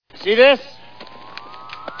See this?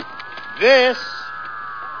 This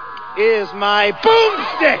is my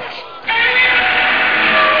boomstick!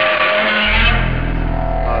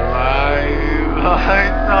 Alive!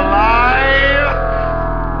 It's alive!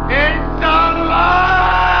 It's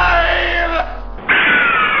alive!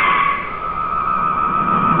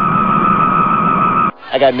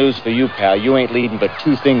 I got news for you, pal. You ain't leading but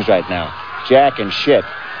two things right now. Jack and shit.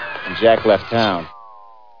 And Jack left town.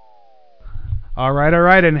 All right,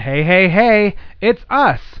 and hey, it's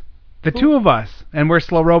us, the two of us, and we're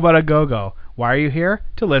Slow Robot A Go-Go. Why are you here?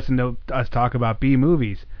 To listen to us talk about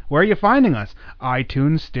B-movies. Where are you finding us?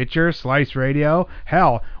 iTunes, Stitcher, Slice Radio.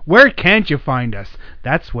 Hell, where can't you find us?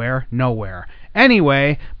 That's where, nowhere.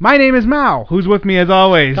 Anyway, my name is Mao. Who's with me as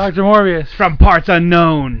always? Dr. Morbius. From Parts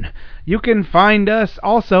Unknown. You can find us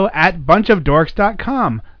also at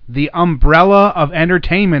bunchofdorks.com. The umbrella of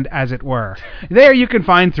entertainment, as it were. There you can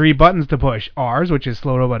find 3 buttons to push. Ours, which is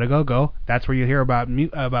Slow Robot A Go-Go. That's where you hear about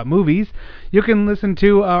movies. You can listen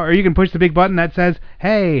to, or you can push the big button that says,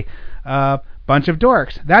 hey, bunch of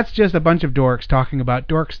dorks. That's just a bunch of dorks talking about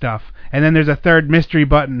dork stuff. And then there's a third mystery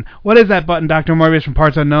button. What is that button, Dr. Morbius from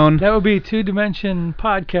Parts Unknown? That would be Two Dimension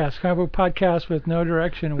Podcast, comic book podcast with no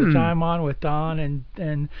direction, which I'm on with Don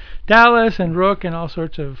and Dallas and Rook and all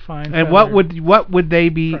sorts of fine. And what would they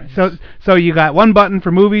be? Friends. So you got one button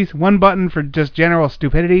for movies, one button for just general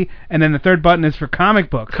stupidity, and then the third button is for comic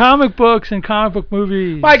books. Comic books and comic book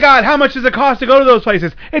movies. My God, how much does it cost to go to those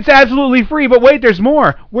places? It's absolutely free. But wait, there's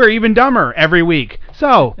more. We're even dumber every week.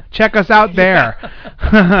 So check us out there.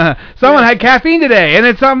 Someone had caffeine today, and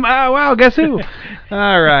it's wow, guess who?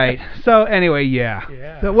 All right. So anyway,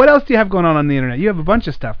 yeah. So what else do you have going on the internet? You have a bunch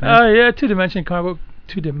of stuff, man. Yeah, Two Dimension comic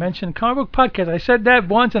book podcast. I said that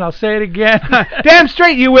once, and I'll say it again. Damn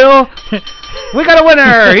straight you will. We got a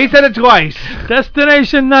winner. He said it twice.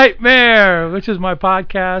 Destination Nightmare, which is my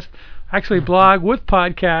podcast, actually blog with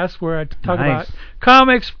podcast, where I talk about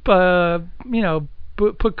comics.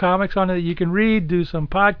 Put comics on it that you can read, do some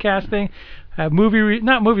podcasting, have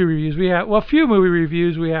not movie reviews. We have a few movie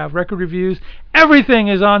reviews. We have record reviews. Everything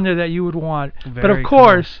is on there that you would want. But of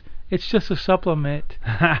course, it's just a supplement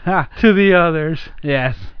to the others.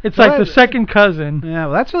 Yes, it's like the second cousin. Yeah,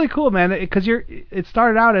 well, that's really cool, man. Because it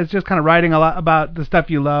started out as just kind of writing a lot about the stuff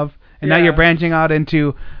you love, and now you're branching out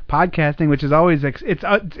into podcasting, which is always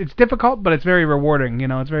it's difficult, but it's very rewarding.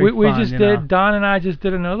 It's very fun. We just did. Don and I just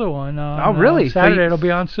did another one. Really? Saturday it'll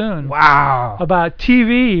be on soon. Wow. About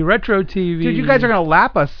TV, retro TV. Dude, you guys are gonna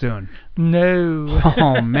lap us soon. No.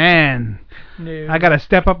 Oh man. No. I gotta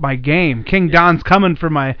step up my game. King Don's coming for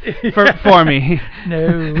me.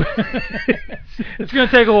 No. It's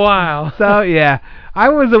gonna take a while. So yeah, I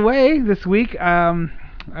was away this week. I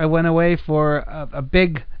went away for a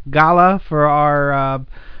big gala for our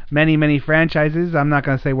many franchises. I'm not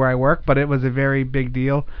going to say where I work, but it was a very big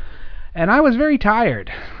deal. And I was very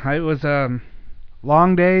tired. It was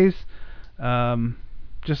long days,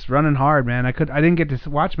 just running hard, man. I didn't get to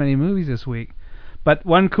watch many movies this week. But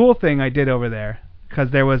one cool thing I did over there,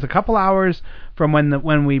 because there was a couple hours from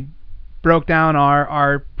when we broke down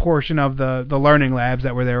our portion of the learning labs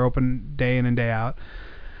that were there open day in and day out.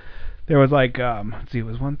 There was it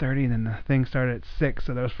was 1:30 and then the thing started at 6,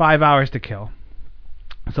 so there was 5 hours to kill.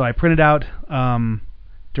 So I printed out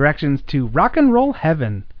directions to Rock and Roll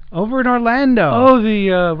Heaven over in Orlando. Oh,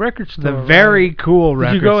 the record store. The very cool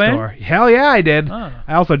record store. Did you go in? Hell yeah, I did. Oh.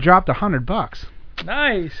 I also dropped $100.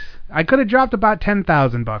 Nice. I could have dropped about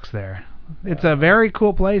 $10,000 there. It's a very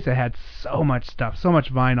cool place. It had so much stuff, so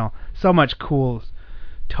much vinyl, so much cool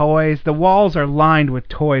toys. The walls are lined with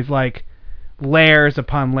toys like layers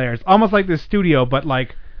upon layers, almost like the studio, but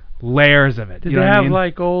like layers of it. Did they have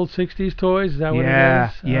like old 60s toys? Is that what it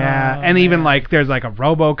is? Yeah, and even like there's like a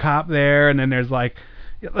RoboCop there, and then there's like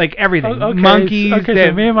everything. Okay, Monkeys. Okay,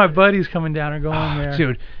 so me and my buddies coming down are going there.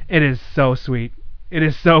 Dude, it is so sweet. It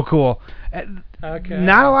is so cool. Okay.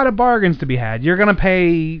 Not a lot of bargains to be had. You're gonna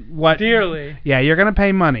pay what? Dearly. Yeah, you're gonna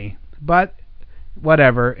pay money, but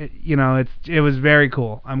whatever. It was very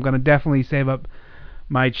cool. I'm gonna definitely save up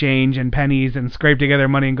my change and pennies and scrape together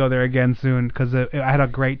money and go there again soon, because I had a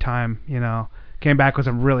great time. Came back with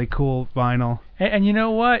some really cool vinyl. And you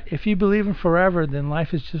know what? If you believe in forever, then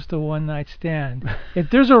life is just a one-night stand. If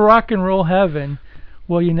there's a Rock and Roll Heaven,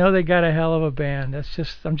 well, they got a hell of a band.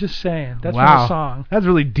 I'm just saying. That's from a song. That's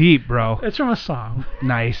really deep, bro. It's from a song.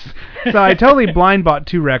 Nice. So I totally blind bought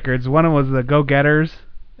 2 records. One was the Go-Getters,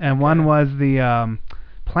 and one was the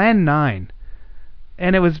Plan 9.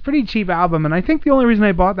 And it was a pretty cheap album, and I think the only reason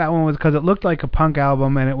I bought that one was because it looked like a punk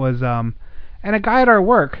album, and it was and a guy at our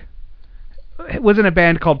work was in a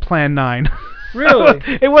band called Plan 9. Really?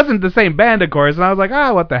 It wasn't the same band, of course, and I was like,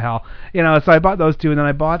 what the hell? So I bought those two, and then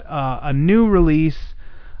I bought a new release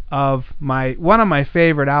of one of my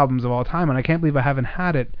favorite albums of all time, and I can't believe I haven't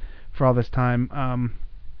had it for all this time.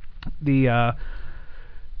 The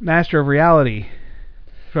Master of Reality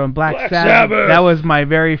from Black Sabbath. That was my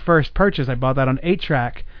very first purchase. I bought that on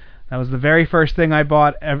 8-track. That was the very first thing I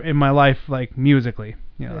bought in my life, like, musically.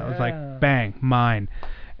 That was like, bang, mine.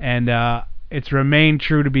 And it's remained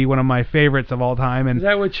true to be one of my favorites of all time. And is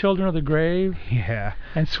that with Children of the Grave? Yeah.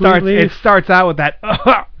 And Sweet Leaf? It starts out with that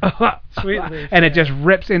Sweet Leaf. And it just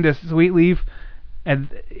rips into Sweet Leaf. And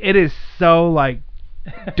it is so, like,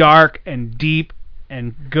 dark and deep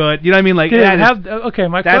and good. You know what I mean? Like,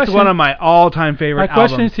 that's one of my all-time favorite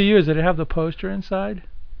albums. My question to you is, did it have the poster inside?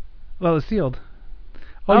 Well, it was sealed.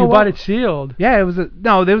 Oh, you bought it sealed? Yeah, there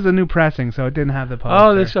was a new pressing, so it didn't have the poster.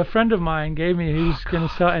 Oh, this a friend of mine gave me. He was going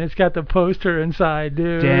to sell, and it's got the poster inside,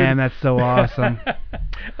 dude. Damn, that's so awesome.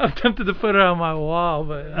 I'm tempted to put it on my wall,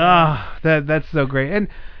 but that's so great. And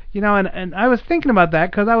and I was thinking about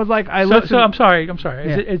that because I was like, So I'm sorry.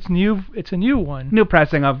 Yeah. It's new. It's a new one. New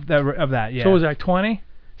pressing of that. Yeah. So was that 20?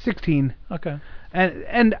 16. Okay.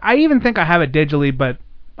 And I even think I have it digitally, but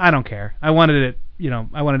I don't care. I wanted it.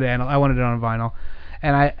 I wanted it on vinyl.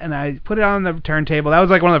 And I put it on the turntable. That was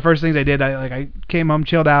like one of the first things I did. I came home,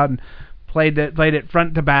 chilled out, and played it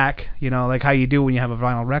front to back, like how you do when you have a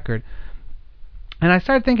vinyl record. And I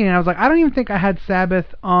started thinking, and I was like, I don't even think I had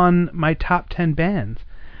Sabbath on my top 10 bands.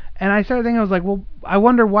 And I started thinking, I was like, well, I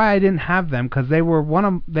wonder why I didn't have them, because they were one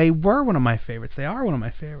of my favorites. They are one of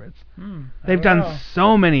my favorites. They've done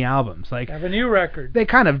so many albums. Like, have a new record. They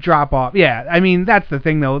kind of drop off. Yeah, I mean, that's the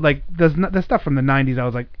thing, though. Like, the stuff from the 90s, I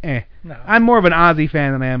was like, No. I'm more of an Ozzy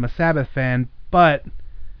fan than I am a Sabbath fan, but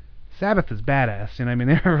Sabbath is badass. You know what I mean?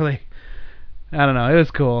 They were really, I don't know, it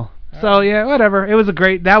was cool. So, yeah, whatever. It was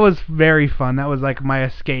that was very fun. That was like my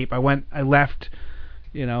escape. I left,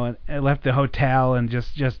 and I left the hotel and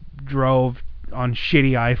just drove on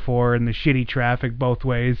shitty I-4 and the shitty traffic both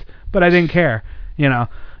ways, but I didn't care.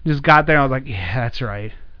 Just got there and I was like, yeah, that's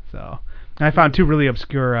right. So I found two really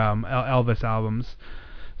obscure Elvis albums.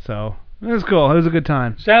 So it was cool. It was a good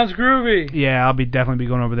time. Sounds groovy. Yeah, I'll definitely be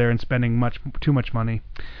going over there and spending too much money.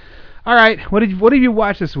 All right, what did you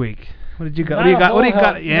watch this week? What did you got? What do you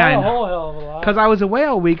got? Yeah, not a whole hell of a lot. Because I was away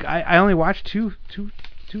all week. I only watched two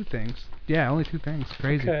things. Yeah, only two things.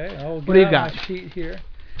 Crazy. Okay, I'll what do you got? My sheet here.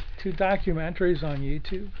 2 documentaries on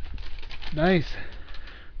YouTube. Nice.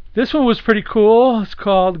 This one was pretty cool. It's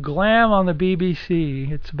called Glam on the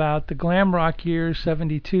BBC. It's about the glam rock years,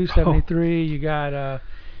 72, 73. You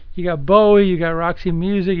got Bowie, you got Roxy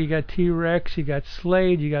Music, you got T-Rex, you got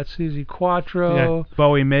Slade, you got Suzi Quatro. Yeah,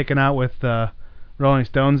 Bowie making out with Rolling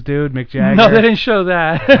Stones dude, Mick Jagger. No, they didn't show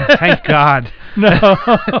that. Thank God. No.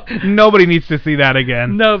 Nobody needs to see that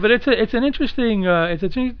again. No, but it's an interesting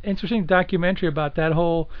interesting documentary about that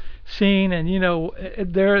whole scene, and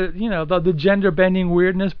the gender bending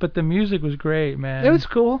weirdness, but the music was great, man. It was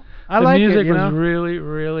cool. The music was really,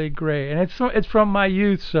 really great, and it's from my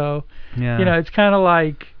youth, so it's kind of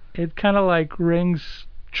like rings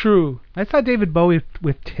true. I saw David Bowie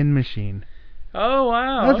with Tin Machine. Oh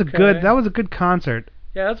wow! That was a good concert.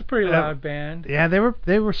 Yeah, that's a pretty loud band. Yeah,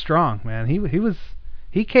 they were strong, man.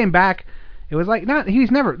 He came back. It was like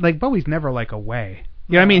Bowie's never like away.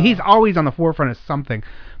 You know what I mean? He's always on the forefront of something.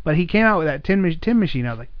 But he came out with that Tin Machine. I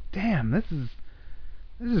was like, damn, this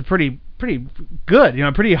is pretty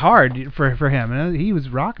good. Pretty hard for him. And he was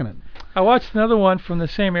rocking it. I watched another one from the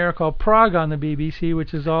same era called Prog on the BBC,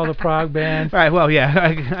 which is all the prog bands. Right. Well,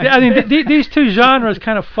 yeah. I mean, these two genres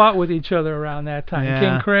kind of fought with each other around that time. Yeah.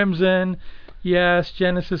 King Crimson, yes,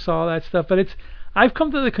 Genesis, all that stuff. But I've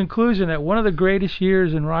come to the conclusion that one of the greatest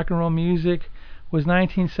years in rock and roll music was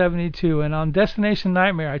 1972, and on Destination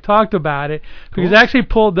Nightmare, I talked about it because I actually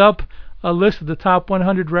pulled up a list of the top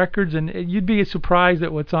 100 records, and you'd be surprised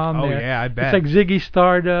at what's on there. Oh yeah, I bet. It's like Ziggy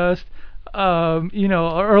Stardust,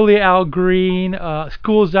 early Al Green,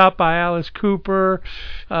 Schools Out by Alice Cooper,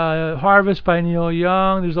 Harvest by Neil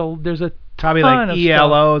Young. There's a probably like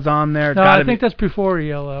ELO's on there. No, I think that's before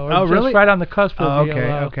ELO. Oh, really? Just right on the cusp of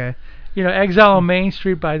ELO. Okay. Exile on Main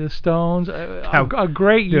Street by the Stones. A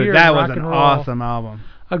great year in rock and roll. That was an awesome album.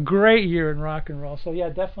 A great year in rock and roll. So, yeah,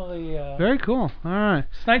 definitely. Very cool. All right.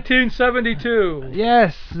 It's 1972.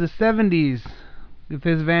 Yes, the 70s. If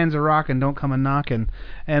his vans are rocking, don't come a knocking.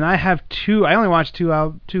 And I have I only watched two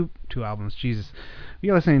albums. Jesus.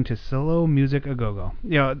 You're listening to Solo Music A Go-Go.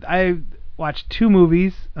 I watched 2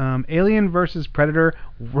 movies. Alien vs. Predator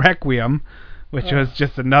Requiem, which was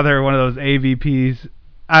just another one of those AVPs.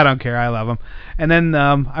 I don't care. I love them. And then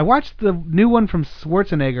I watched the new one from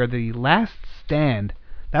Schwarzenegger, The Last Stand.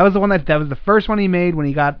 That was the one that was the first one he made when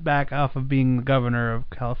he got back off of being the governor of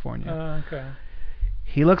California. Okay.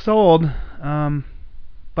 He looks old,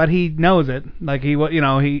 but he knows it. Like he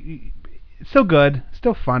still good,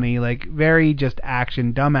 still funny. Like very just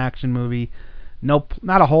dumb action movie. Nope,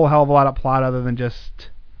 not a whole hell of a lot of plot other than just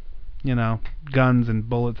guns and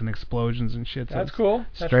bullets and explosions and shit. So that's cool.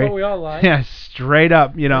 That's what we all like. Yeah, straight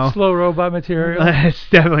up, Slow robot material. It's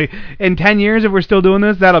definitely. In 10 years, if we're still doing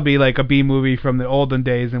this, that'll be like a B movie from the olden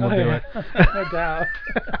days, and we'll do it. No doubt.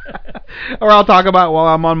 Or I'll talk about while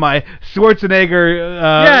I'm on my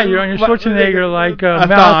Schwarzenegger. You're on your Schwarzenegger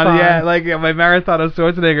marathon. Yeah, like my marathon of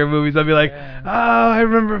Schwarzenegger movies. I'll be like, I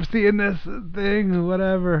remember seeing this thing,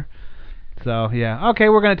 whatever. So yeah, okay,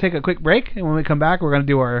 we're gonna take a quick break, and when we come back, we're gonna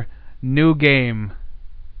do our new game.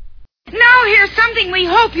 Now here's something we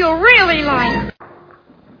hope you'll really like.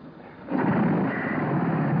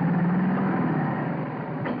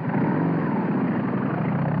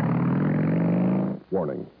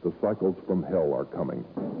 Warning, the cycles from hell are coming.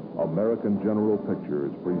 American General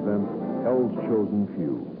Pictures presents Hell's Chosen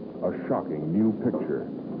Few, a shocking new picture,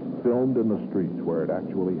 filmed in the streets where it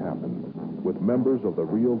actually happened, with members of the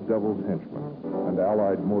real Devil's Henchmen and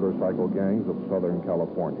allied motorcycle gangs of Southern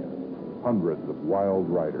California. Hundreds of wild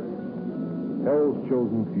riders. Hell's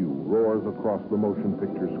Chosen Few roars across the motion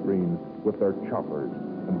picture screen with their choppers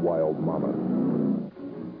and wild mamas.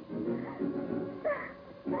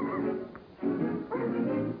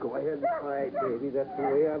 Go ahead and try it, baby. That's the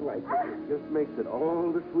way I like it. It just makes it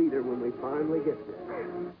all the sweeter when we finally get there.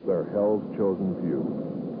 They're Hell's Chosen Few.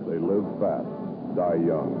 They live fast, die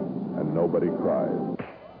young, and nobody cries.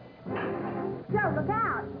 Joe, look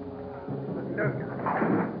out!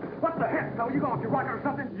 What the heck, fella? You gonna be rocking or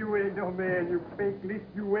something? You ain't no man, you fake. At least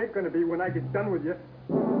you ain't gonna be when I get done with you.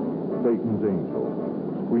 Satan's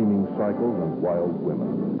angels, screaming cycles and wild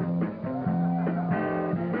women.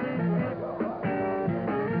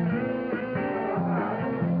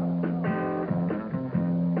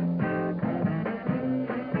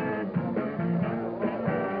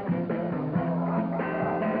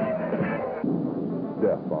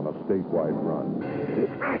 Death on a statewide run.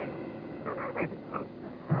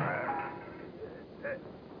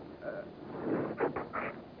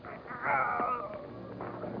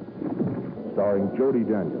 Starring Jody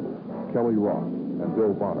Daniels, Kelly Ross, and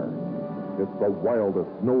Bill Bonner. It's the wildest,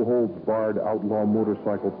 no-holds-barred outlaw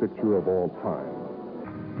motorcycle picture of all time.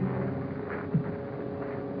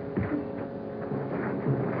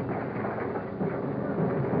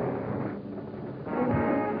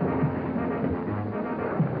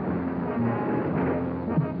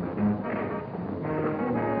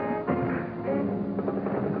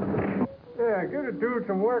 Yeah, give the dude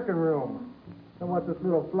some working room. I want this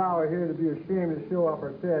little flower here to be ashamed to show off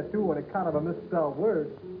her tattoo when it kind of a misspelled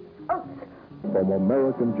word. Oh. From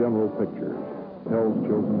American General Pictures, Hell's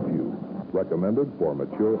Chosen Few. Recommended for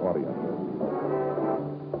mature audiences.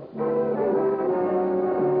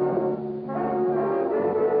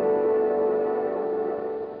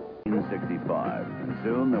 1965, and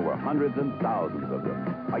soon there were hundreds and thousands of them.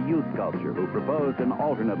 A youth culture who proposed an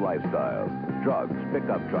alternate lifestyle. Drugs,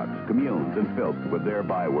 pickup trucks, communes, and filth were their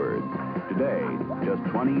bywords. Today, just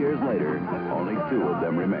 20 years later, only 2 of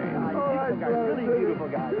them remain. All right, really beautiful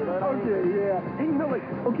guy. Okay, yeah. And I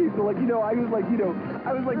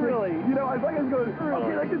was like, really? I was going,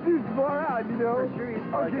 okay, like this dude's far out, For sure he's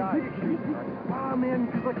far out. Oh, man,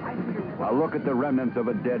 because, I figured... A look at the remnants of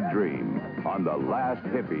a dead dream on The Last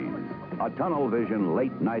Hippies, a Tunnel Vision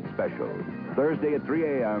late-night special. Thursday at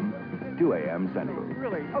 3 a.m., 2 a.m. Central.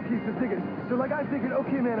 Really? Okay, so dig it. So, I figured,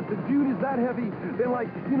 okay, man, if the dude is that heavy, then,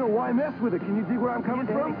 why mess with it? Can you dig where I'm coming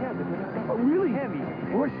from? Oh, really? Heavy.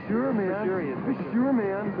 For sure, man. For sure he is. For sure,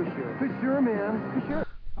 man. For sure. For sure, man. For sure.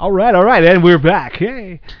 All right, and we're back.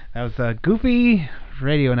 Hey, that was a goofy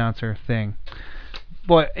radio announcer thing.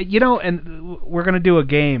 Boy, and we're going to do a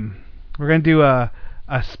game. We're going to do a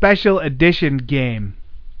special edition game.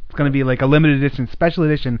 It's going to be like a limited edition, special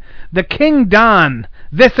edition. The King Don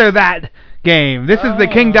This or That game. This is the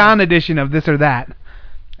King Don edition of This or That.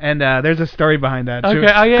 And there's a story behind that. Okay, too.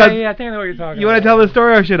 I think I know what you're talking about. You want to tell the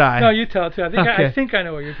story or should I? No, you tell it too. Okay. I think I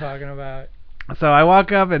know what you're talking about. So I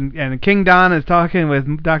walk up and King Don is talking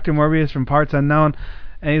with Dr. Morbius from Parts Unknown.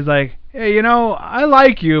 And he's like, hey, I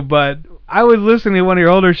like you, but I was listening to one of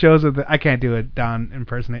your older shows with I can't do a King Don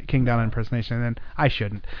impersonation, and I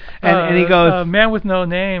shouldn't. And he goes, Man with No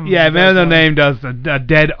Name. Yeah, Man with No Name does a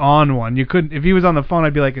dead on one. You couldn't, if he was on the phone,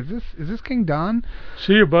 I'd be like, is this King Don?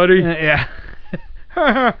 See you, buddy. Yeah.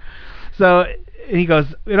 So he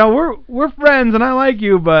goes, we're friends, and I like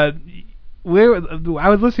you, but I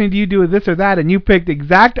was listening to you do this or that, and you picked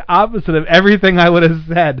exact opposite of everything I would have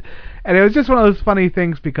said, and it was just one of those funny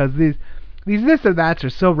things because these this or that's are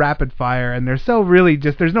so rapid fire, and they're so really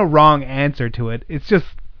just there's no wrong answer to it. It's just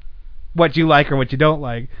what you like or what you don't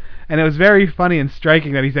like. And it was very funny and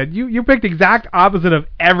striking that he said, you picked exact opposite of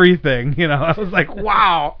everything. You know, I was like,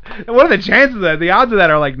 wow. And what are the chances of that? The odds of that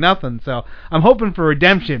are like nothing. So I'm hoping for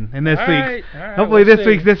redemption in this week. Hopefully this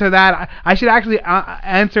week's this or that. I should actually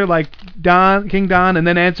answer like King Don and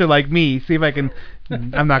then answer like me. See if I can.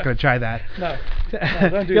 I'm not going to try that. No,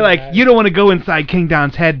 don't do You're that. like, you don't want to go inside King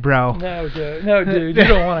Don's head, bro. No, dude, you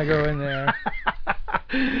don't want to go in there.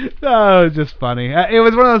 Oh, it was just funny. It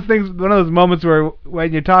was one of those things, one of those moments where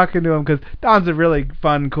when you're talking to him, because Don's a really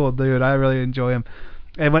fun, cool dude. I really enjoy him.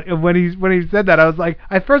 And when he said that, I was like,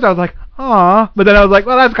 at first I was like, aw, but then I was like,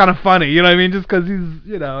 well, that's kind of funny, you know what I mean? Just because he's,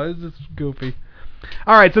 you know, it's just goofy.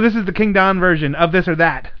 All right, so this is the King Don version of this or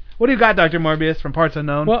that. What do you got, Dr. Morbius, from Parts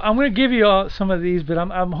Unknown? Well, I'm going to give you all some of these, but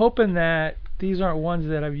I'm hoping that these aren't ones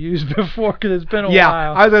that I've used before because it's been a while. Yeah,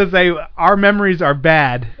 I was going to say, our memories are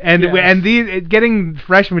bad. And Yes. and these getting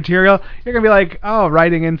fresh material, you're going to be like, oh,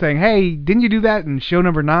 writing in saying, hey, didn't you do that in show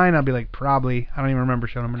number 9? I'll be like, probably. I don't even remember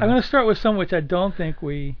show number 9. I'm going to start with some which I don't think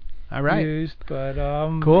we All right. used, but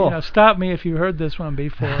Cool. you know, stop me if you heard this one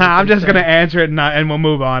before. I'm just going to answer it and we'll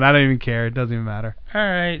move on. I don't even care. It doesn't even matter. All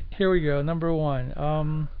right, here we go. Number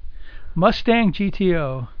 1. Mustang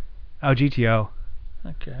GTO. Oh, GTO.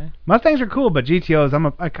 Okay. Mustangs are cool, but GTOs, I'm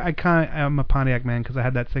a Pontiac man because I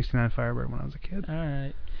had that 69 Firebird when I was a kid. All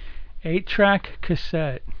right. 8-track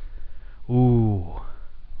cassette. Ooh,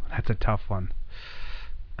 that's a tough one.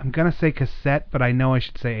 I'm going to say cassette, but I know I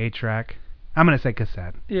should say 8-track. I'm going to say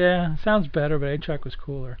cassette. Yeah, sounds better, but 8-track was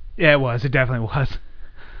cooler. Yeah, it was. It definitely was.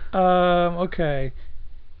 Okay.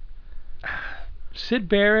 Syd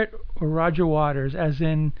Barrett or Roger Waters, as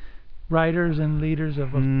in writers and leaders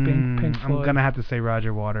of Pink Floyd. I'm going to have to say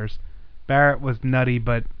Roger Waters. Barrett was nutty,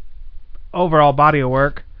 but overall body of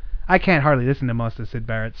work, I can't hardly listen to most of Syd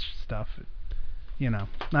Barrett's stuff. You know,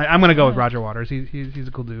 I'm going to go with Roger Waters. He's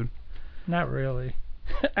a cool dude. Not really.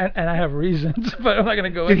 and I have reasons, but I'm not going to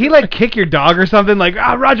go Did he like kick your dog or something? Like,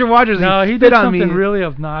 Roger Waters, no, he spit did on something me. really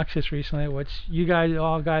obnoxious recently, which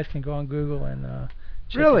all guys can go on Google and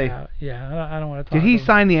check Really? it out. Yeah, I don't want to talk Did he about it.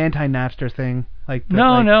 sign the anti-Napster thing?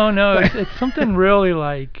 No. It's something really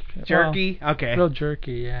like jerky. Well, okay. Real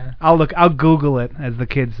jerky, yeah. I'll Google it, as the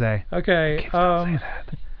kids say. Okay. Kids don't say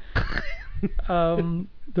that.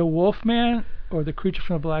 The Wolfman or the Creature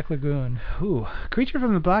from the Black Lagoon? Ooh, Creature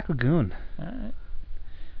from the Black Lagoon. All right.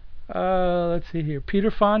 Let's see here.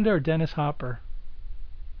 Peter Fonda or Dennis Hopper?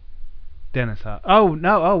 Dennis Hopper. Oh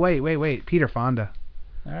no. Oh wait. Peter Fonda.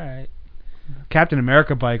 All right. Captain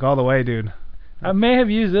America bike all the way, dude. I may have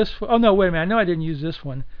used this. Oh no, wait a minute. I know I didn't use this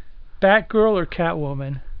one. Batgirl or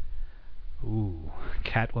Catwoman? Ooh,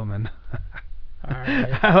 Catwoman. All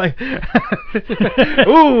right. I like.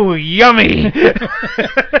 Ooh, yummy. AM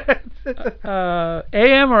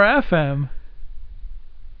or FM?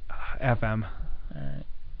 FM. All right.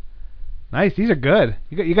 Nice. These are good.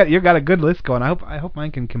 You got a good list going. I hope mine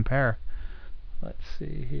can compare. Let's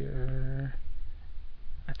see here.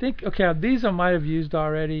 I think these I might have used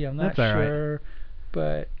already. I'm not That's all sure, right.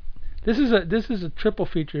 but this is a triple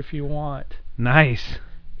feature if you want. Nice.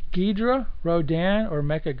 Ghidorah, Rodan, or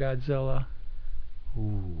Mechagodzilla?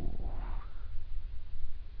 Ooh.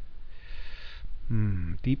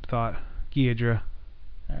 Deep thought. Ghidorah.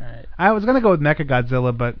 All right. I was gonna go with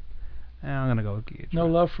Mechagodzilla, but I'm gonna go with Ghidorah. No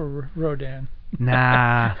love for Rodan.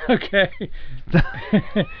 Nah. Okay.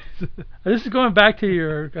 This is going back to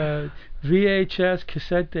your VHS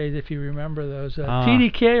cassette days, if you remember those.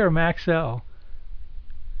 TDK or Maxell?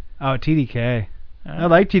 Oh, TDK. I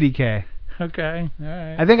like TDK. Okay, all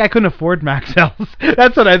right. I think I couldn't afford Maxells.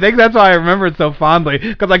 That's what I think. That's why I remember it so fondly,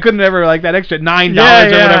 because I couldn't ever like that extra $9 or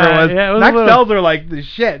whatever it was. Yeah, it was Maxells are like the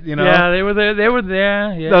shit, you know. Yeah, they were there. They were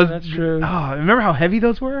there. Yeah, that's true. Oh, remember how heavy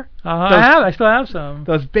those were? I still have some.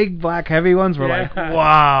 Those big black heavy ones were like,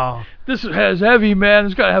 wow. This has heavy, man.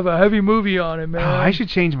 It's got to have a heavy movie on it, man. Oh, I should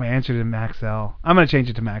change my answer to Maxell. I'm gonna change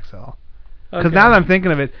it to Maxell. Because now that I'm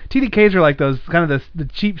thinking of it, TDKs are like those kind of the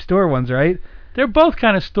cheap store ones, right? They're both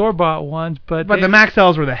kind of store-bought ones, but the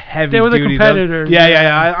Maxells were the heavy. They were the duty, competitors.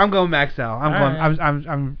 Yeah. I'm going Maxell.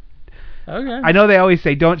 I'm. Okay. I know they always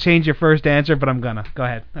say don't change your first answer, but I'm gonna. Go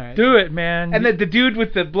ahead. All right. Do it, man. And the dude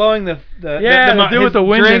with the blowing the dude with the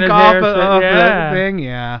wind in his off hair. The thing.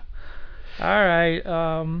 Yeah. All right.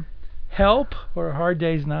 Help or A Hard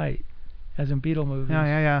Day's Night, as in Beatle movies.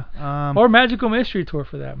 Yeah. Or Magical Mystery Tour,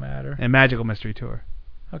 for that matter. And Magical Mystery Tour.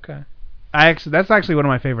 Okay. That's actually one of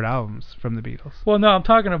my favorite albums from the Beatles. Well, no, I was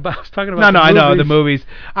talking about. No, I know the movies.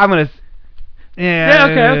 I'm gonna. Yeah,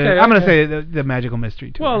 okay. I'm gonna say the Magical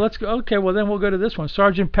Mystery Tour. Well, let's go. Okay, well then we'll go to this one: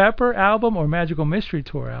 Sgt. Pepper album or Magical Mystery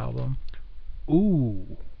Tour album.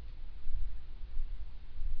 Ooh.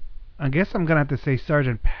 I guess I'm gonna have to say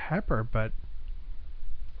Sgt. Pepper, but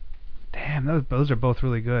damn, those are both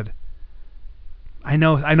really good. I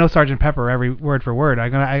know Sgt. Pepper every word for word.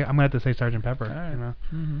 I'm gonna have to say Sgt. Pepper. All right. You know?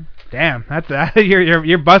 Mm-hmm. Damn, that's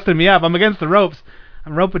you're busting me up. I'm against the ropes.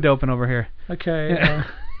 I'm rope-a-doping over here. Okay.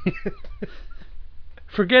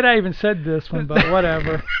 Forget I even said this one, but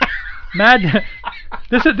whatever.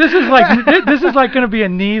 This is like going to be a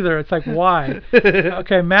neither. It's like why?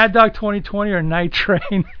 Okay, Mad Dog 2020 or Night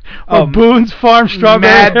Train or Boone's Farm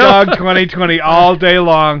Strawberry Mad Hill. Dog 2020 all day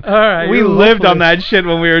long. All right, we lived on that shit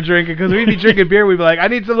when we were drinking because we'd be drinking beer. We'd be like, I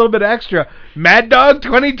need a little bit extra. Mad Dog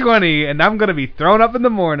 2020, and I'm going to be thrown up in the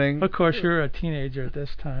morning. Of course, you're a teenager at this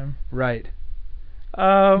time. Right.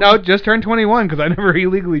 No, just turned 21 because I never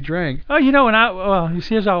illegally drank. Oh, you know you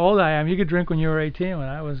see how old I am. You could drink when you were 18. When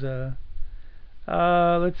I was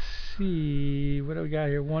let's see, what do we got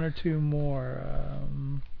here? One or two more.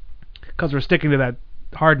 Because we're sticking to that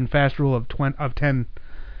hard and fast rule of 10.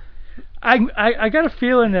 I got a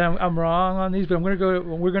feeling that I'm wrong on these, but we're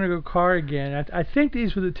gonna go car again. I think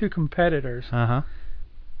these were the two competitors.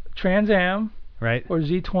 Trans Am. Right. Or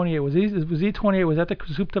Z28. Was Z28, was that the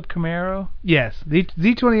souped up Camaro? Yes.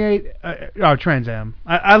 Z28, Trans Am.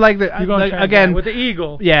 I like the, You're going Trans again. Am with the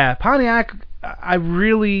Eagle. Yeah. Pontiac,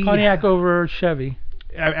 Pontiac over Chevy.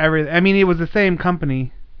 I mean, it was the same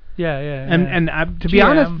company. Yeah. And to be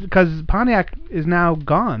honest, because Pontiac is now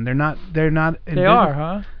gone. They're not They are,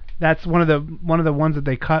 huh? That's one of the ones that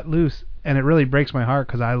they cut loose, and it really breaks my heart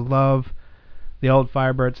because I love the old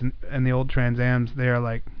Firebirds and the old Trans Ams. They are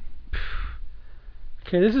like...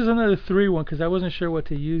 Okay, this is another 3-1 because I wasn't sure what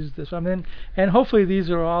to use this. And hopefully these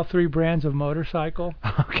are all 3 brands of motorcycle.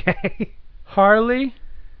 Okay. Harley,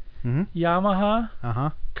 Yamaha,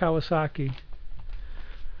 Kawasaki.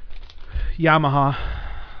 Yamaha.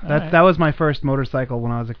 That was my first motorcycle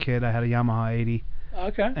when I was a kid. I had a Yamaha 80.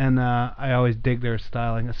 Okay. And I always dig their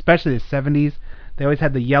styling, especially the 70s. They always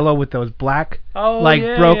had the yellow with those black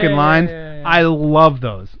broken lines. Yeah. I love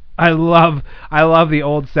those. I love the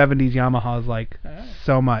old 70s Yamahas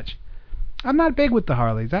so much. I'm not big with the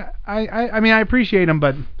Harleys. I mean I appreciate them,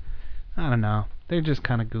 but I don't know. They're just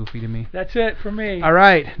kind of goofy to me. That's it for me. All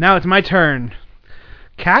right, now it's my turn.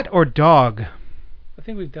 Cat or dog? I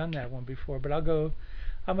think we've done that one before, but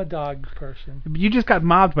I'm a dog person. You just got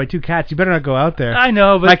mobbed by 2 cats. You better not go out there. I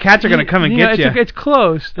know, but my cats are going to come and get you. It's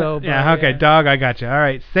close though. Yeah, okay, dog, I got you. All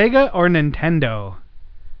right, Sega or Nintendo?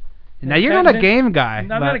 Now you're not a game guy. I'm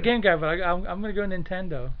not a game guy, but I'm going to go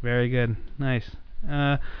Nintendo. Very good. Nice.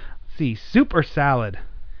 Let's see, soup or salad?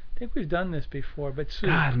 I think we've done this before, but soup.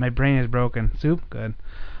 God, my brain is broken. Soup? Good.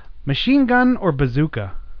 Machine gun or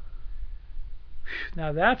bazooka?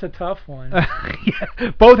 Now that's a tough one.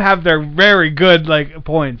 Yeah, both have their very good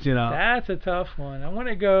points, you know. That's a tough one. I want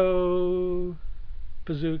to go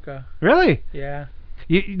bazooka. Really? Yeah.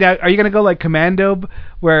 Are you going to go like Commando,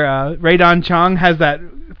 where Ray Don Chong has that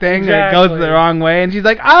thing that goes the wrong way, and she's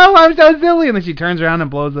like, oh, I'm so silly, and then she turns around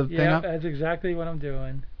and blows the thing up? Yeah, that's exactly what I'm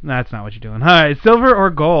doing. No, that's not what you're doing. All right, silver or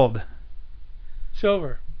gold?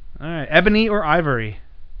 Silver. All right, ebony or ivory?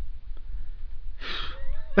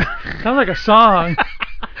 Sounds like a song.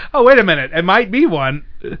 Oh, wait a minute. It might be one.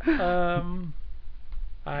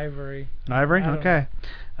 Ivory. Ivory? Okay.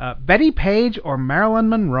 Betty Page or Marilyn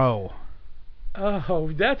Monroe?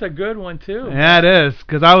 Oh, that's a good one, too. Yeah, it is.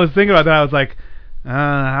 Because I was thinking about that. I was like,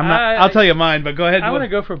 I'll tell you mine, but go ahead. I want to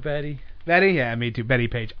go for Betty. Betty? Yeah, me too. Betty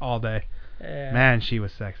Page all day. Yeah. Man, she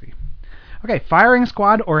was sexy. Okay, firing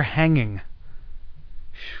squad or hanging?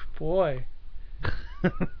 Boy.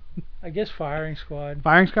 I guess firing squad.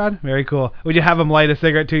 Firing squad? Very cool. Would you have them light a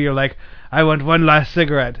cigarette too? You're like, I want one last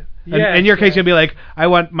cigarette. Yes, in your case, you'll be like, I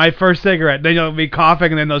want my first cigarette. Then you'll be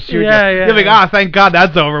coughing, and then they'll shoot you. Yeah, you'll be like, thank God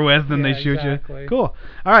that's over with. And they shoot exactly. you. Cool.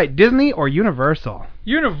 All right, Disney or Universal?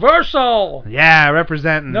 Universal! Yeah,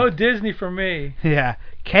 representing. No Disney for me. Yeah.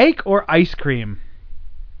 Cake or ice cream?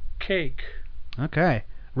 Cake. Okay.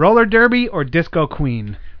 Roller derby or disco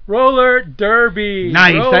queen? Roller derby.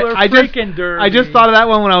 Nice. Roller freaking derby. I just thought of that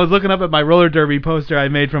one when I was looking up at my roller derby poster I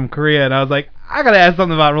made from Korea, and I was like, I gotta ask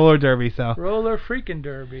something about roller derby. So roller freaking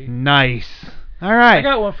derby. Nice. All right. I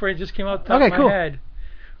got one for you. It just came out the top of my head.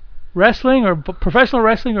 Wrestling or professional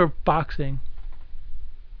wrestling or boxing?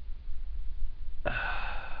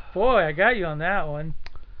 Boy, I got you on that one.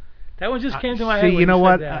 That one just came to my head. See, you know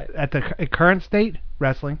what? At At the current state,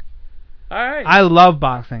 wrestling. All right. I love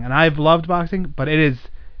boxing, and I've loved boxing, but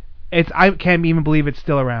I can't even believe it's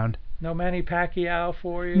still around. No Manny Pacquiao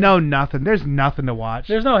for you? No, nothing. There's nothing to watch.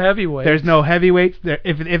 There's no heavyweights. There's no heavyweights.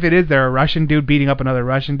 If it is, they're a Russian dude beating up another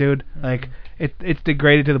Russian dude. Like, it's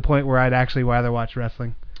degraded to the point where I'd actually rather watch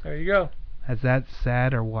wrestling. There you go. Is that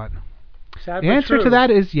sad or what? Sad The but answer true. to that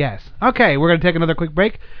is yes. Okay, we're going to take another quick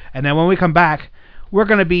break, and then when we come back, we're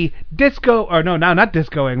going to be not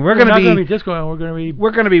discoing. We're going to be discoing.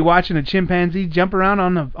 We're going to be watching a chimpanzee jump around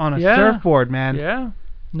on a surfboard, man. Yeah,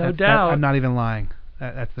 no doubt. I'm not even lying.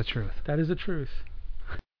 That's the truth. That is the truth.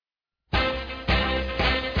 Summer's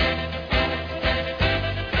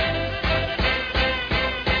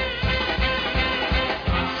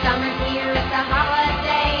here, it's a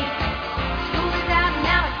holiday. School is out,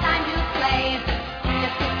 now it's time to play.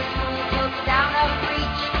 Just get the school books out of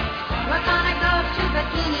reach. We're gonna go to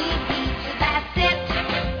Bikini Beach. That's it.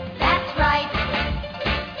 That's right.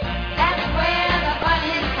 That's where the fun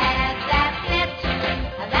is had. That's it.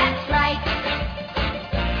 That's right.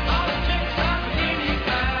 All the chicks are bikini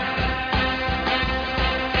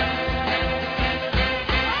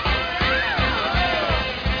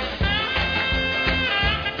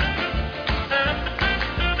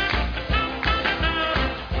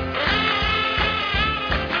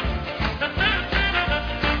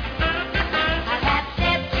That's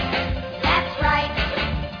it. That's right.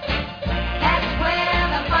 That's where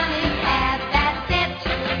the fun is had. That's it.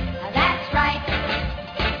 That's right.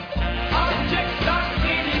 All the chicks are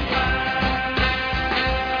bikini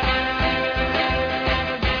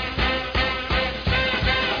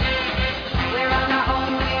We're on our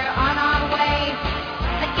own, we're on our way.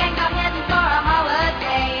 The gang are heading for a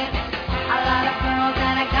holiday. A lot of girls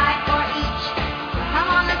and a guy for each. Come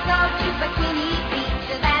on, let's go to Bikini Beach.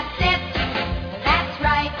 That's it. That's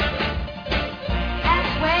right.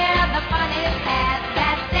 That's where the fun is had.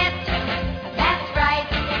 That's it. That's right.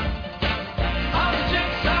 All the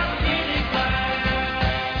chicks are bikini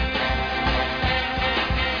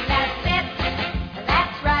That's it.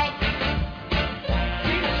 That's right.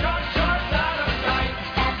 Keep short shorts out of sight.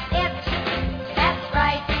 That's it. That's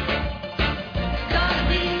right. Gonna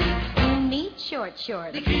be who needs short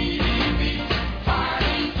shorts. Bikini Beach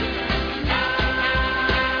party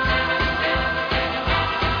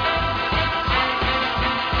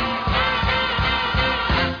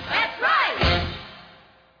That's right.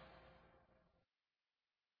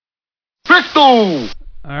 Crystal!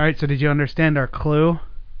 All right, so did you understand our clue?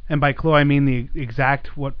 And by clue, I mean the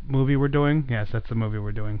exact what movie we're doing. Yes, that's the movie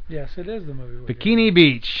we're doing. Yes, it is the movie. Bikini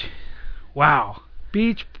Beach. Wow.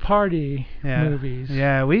 Beach party movies.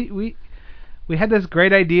 Yeah, we had this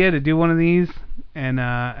great idea to do one of these, and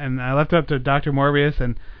I left it up to Dr. Morbius.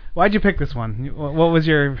 And why'd you pick this one? What was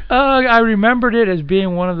your? I remembered it as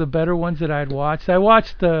being one of the better ones that I'd watched. I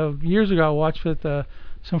watched years ago. I watched with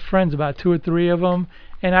some friends, about 2 or 3 of them,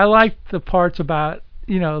 and I liked the parts about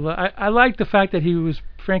I liked the fact that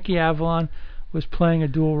Frankie Avalon was playing a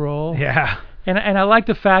dual role. Yeah. And I like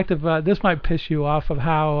the fact of this might piss you off of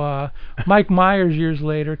how Mike Myers years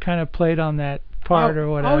later kind of played on that part or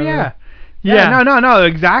whatever. Oh yeah. Yeah. No.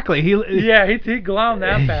 Exactly. He glommed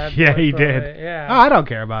that bad. Yeah, he did. Yeah. Oh, I don't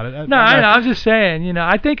care about it. I know. I'm just saying.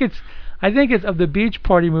 I think it's of the beach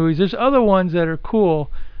party movies. There's other ones that are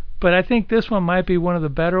cool, but I think this one might be one of the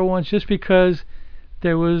better ones just because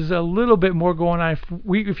there was a little bit more going on.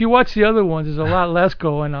 If you watch the other ones, there's a lot less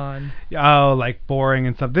going on. Oh, like boring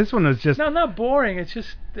and stuff. This one was just... No, not boring. It's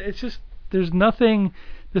just there's nothing...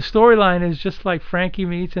 The storyline is just like Frankie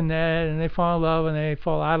meets Annette, and they fall in love, and they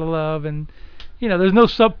fall out of love, and there's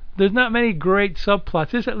not many great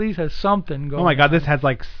subplots. This at least has something going on. Oh my God, this has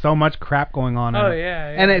like so much crap going on. Oh in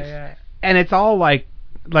it. Yeah. And it's all like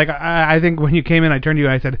I think when you came in, I turned to you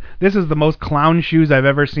and I said, "This is the most clown shoes I've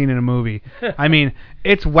ever seen in a movie." I mean,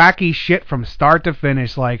 it's wacky shit from start to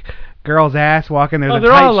finish. Like girl's ass walking. There's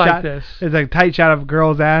they're all like this. There's a tight shot of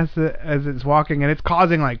girl's ass as it's walking, and it's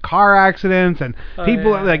causing like car accidents and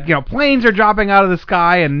people planes are dropping out of the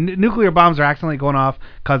sky and nuclear bombs are accidentally going off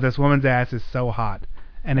because this woman's ass is so hot.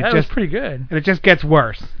 And it was pretty good. And it just gets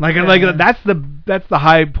worse. That's the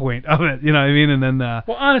high point of it. You know what I mean? And then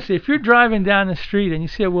well, honestly, if you're driving down the street and you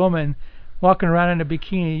see a woman walking around in a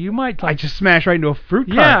bikini, you might. I just smash right into a fruit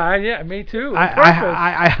cart. Yeah, me too.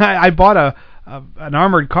 I bought an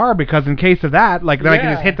armored car because in case of that, I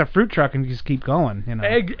can just hit the fruit truck and just keep going.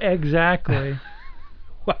 Exactly.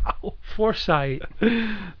 Wow. Foresight.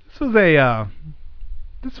 This was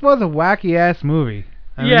a wacky ass movie.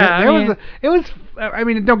 Don't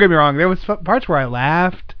get me wrong. There was parts where I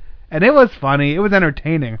laughed And it was funny. It was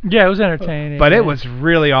entertaining. Yeah, it was entertaining. But yeah. it was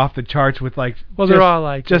really off the charts with like. Well, they're all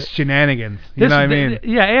like just shenanigans. You know what I mean?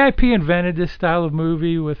 Yeah, AIP invented this style of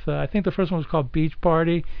movie with I think the first one was called Beach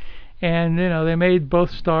Party, and they made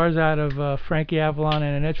both stars out of Frankie Avalon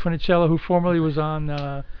and Annette Funicello, who formerly was on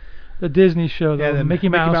the Disney show, the Mickey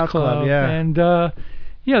Mouse Club. Yeah. And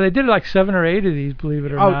they did like 7 or 8 of these, believe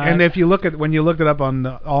it or not. And if you look at when you looked it up on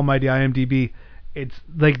the almighty IMDb. It's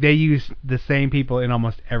like they use the same people in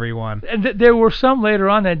almost every one. And there were some later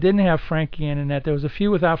on that didn't have Frankie in Annette. There was a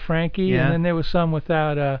few without Frankie, and then there was some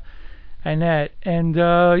without Annette. And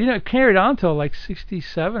it carried on till like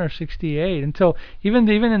 67 or 68, until even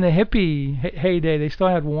in the hippie heyday, they still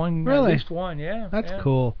had one, really? At least one. Yeah, that's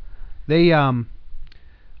cool. They I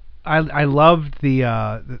loved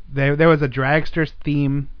there was a dragster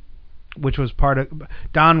theme, which was part of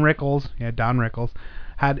Don Rickles. Yeah, Don Rickles.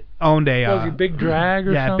 Had owned was he Big Drag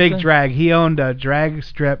or something? Yeah, Big Drag. He owned a drag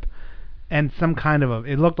strip and some kind of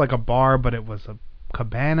it looked like a bar, but it was a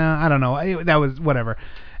cabana. I don't know. That was whatever.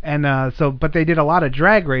 And but they did a lot of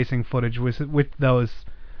drag racing footage with those.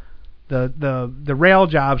 The rail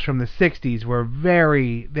jobs from the 60s were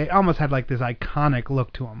they almost had like this iconic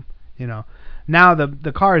look to them. Now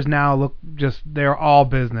the cars now look they're all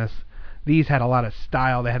business. These had a lot of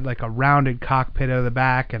style. They had like a rounded cockpit at the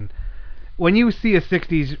back, and when you see a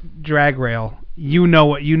 60s drag rail, you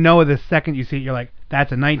know the second you see it, you're like,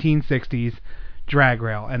 that's a 1960s drag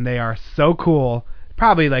rail, and they are so cool.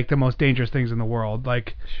 Probably like the most dangerous things in the world.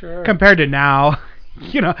 Like, sure. Compared to now,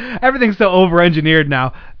 everything's so over-engineered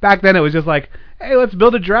now. Back then it was just like, hey, let's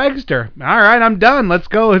build a dragster. All right, I'm done. Let's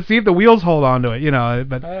go. Let's see if the wheels hold on to it.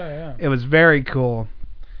 But it was very cool.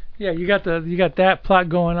 Yeah, you got that plot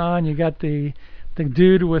going on. You got the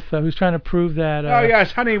dude with who's trying to prove that. Oh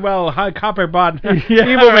yes, Honeywell, Copperbot,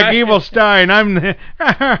 Evil McEvilstein. I'm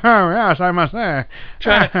yes, I must say.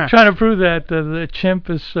 Trying to prove that the chimp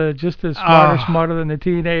is just as smart or smarter than the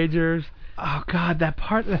teenagers. Oh God, that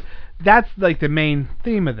part. That's like the main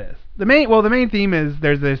theme of this. The main theme is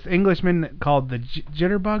there's this Englishman called the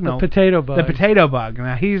Jitterbug. No, the Potato Bug. The Potato Bug.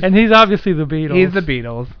 Now he's obviously the Beatles. He's the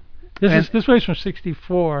Beatles. This was from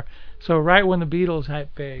 '64. So right when the Beatles hit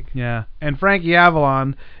big. Yeah, and Frankie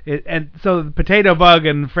Avalon, so the Potato Bug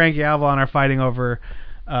and Frankie Avalon are fighting over,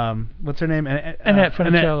 what's her name? Annette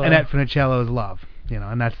Funicello. Annette Funicello's love,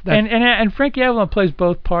 and that's and Frankie Avalon plays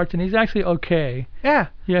both parts, and he's actually okay. Yeah.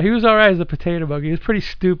 Yeah, he was alright as the Potato Bug. He was pretty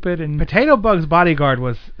stupid, and Potato Bug's bodyguard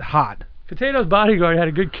was hot. Potato's bodyguard had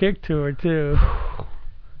a good kick to her too.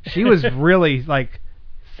 She was really like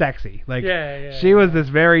sexy. Like she was this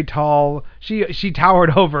very tall. She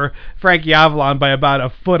towered over Frankie Avalon by about a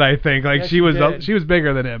foot, I think. Like she was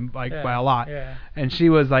bigger than him, like by a lot. Yeah. And she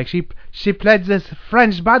was like she pledged this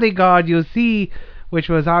French bodyguard, you see, which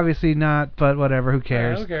was obviously not, but whatever, who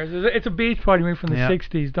cares? Who cares? It's a beach party movie from the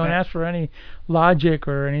 60s. Don't ask for any logic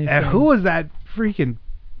or anything. And who was that freaking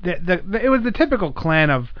it was the typical clan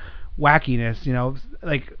of wackiness,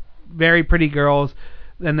 like very pretty girls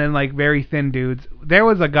and then like very thin dudes. There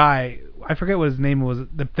was a guy, I forget what his name was,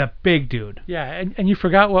 the big dude. Yeah, and you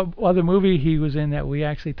forgot what other movie he was in that we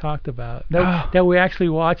actually talked about, that we actually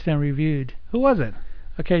watched and reviewed. Who was it?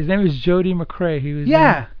 Okay, his name was Jody McCrea. He was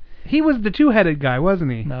he was the two-headed guy,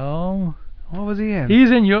 wasn't he? No. What was he in?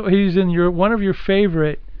 He's in your one of your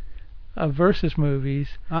favorite Versus movies.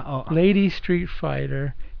 Lady Street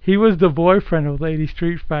Fighter. He was the boyfriend of Lady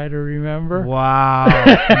Street Fighter, remember? Wow.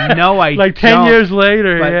 No, I like 10 years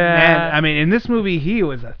later, but man, I mean, in this movie, he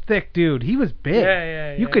was a thick dude. He was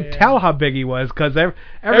big. You could tell how big he was because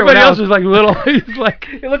everybody else was like little. He's like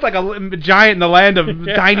he looked like a giant in the land of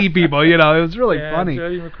tiny people. It was really funny.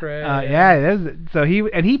 Jody McCrea. So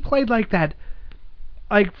he played like that,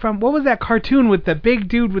 like from what was that cartoon with the big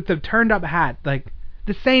dude with the turned up hat, like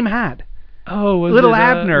the same hat. Oh, was Little it,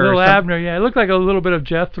 Abner? Little Abner, yeah. It looked like a little bit of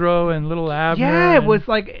Jethro and Little Abner. Yeah, it was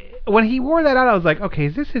like when he wore that out, I was like, okay,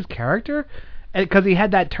 is this his character? Because he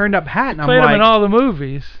had that turned up hat, and played him in all the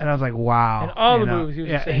movies. And I was like, wow. In all the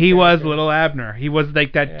movies, he was Little Abner. He was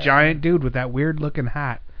like that giant dude with that weird looking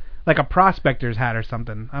hat, like a prospector's hat or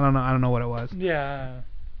something. I don't know what it was. Yeah.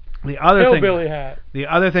 The other hillbilly hat. The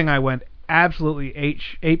other thing I went absolutely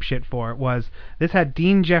ape shit for was this had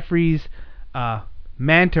Dean Jeffries'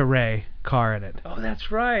 Manta Ray car in it. Oh,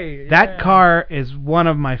 that's right. That car is one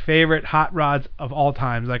of my favorite hot rods of all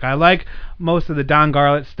times. Like I like most of the Don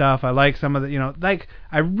Garlett stuff. I like some of the, like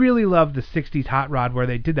I really love the 60s hot rod where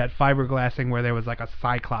they did that fiberglassing where there was like a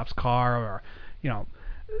Cyclops car or,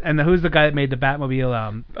 and who's the guy that made the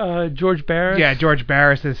Batmobile? George Barris. Yeah, George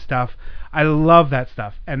Barris's stuff. I love that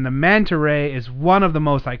stuff. And the Manta Ray is one of the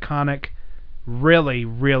most iconic really,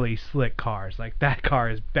 really slick cars. Like, that car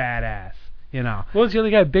is badass, you know. What was the other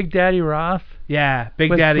guy? Big Daddy Roth? Yeah, Big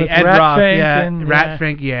With Daddy, Ed Rat Roth, Fink yeah. and- Rat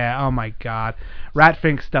Fink, yeah, oh my God. Rat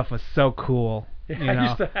Fink stuff was so cool. Yeah, you know? I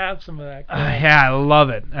used to have some of that. Yeah, I love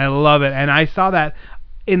it. And I saw that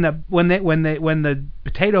in the when the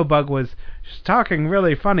potato bug was talking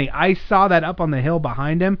really funny. I saw that up on the hill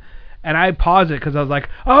behind him, and I paused it because I was like,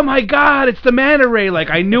 "Oh my God, it's the manta ray!" Like,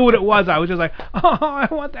 I knew what it was. I was just like, "Oh, I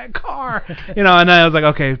want that car," you know. And then I was like,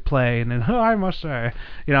 "Okay, play." And then, "Oh, I must say,"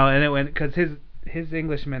 you know. And it went because his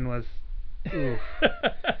Englishman was. Oof.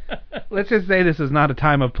 Let's just say this is not a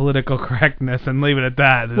time of political correctness and leave it at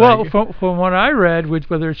that. Well, Like, from what I read, which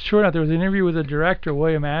whether it's true or not, there was an interview with the director,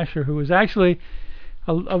 William Asher, who was actually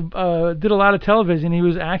did a lot of television. He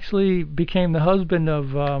was actually became the husband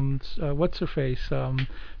of what's her face,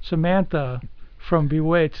 Samantha from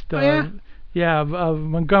Bewitched. Of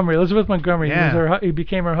Montgomery, Elizabeth Montgomery. Yeah. He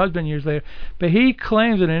became her husband years later. But he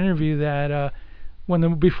claims in an interview that when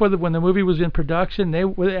the movie was in production, they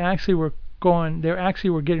actually were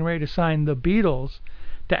getting ready to sign the Beatles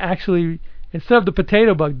to actually, instead of the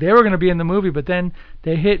Potato Bug, they were going to be in the movie, but then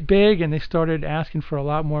they hit big and they started asking for a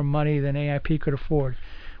lot more money than AIP could afford.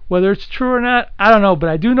 Whether it's true or not, I don't know, but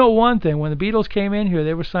I do know one thing. When the Beatles came in here,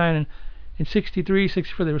 they were signing, in 63,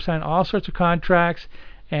 64, they were signing all sorts of contracts,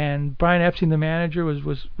 and Brian Epstein, the manager,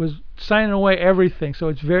 was signing away everything, so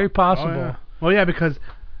it's very possible. Oh, yeah. Well, yeah, because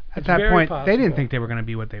at that very point, possible. they didn't think they were going to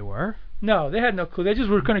be what they were. No, they had no clue. They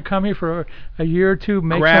just were going to come here for a year or two,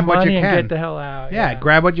 make Grab some what money, you and can. get the hell out. Yeah,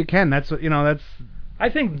 grab what you can. That's what, you know, that's... I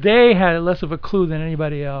think they had less of a clue than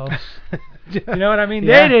anybody else. You know what I mean?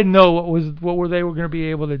 Yeah. They didn't know what they were going to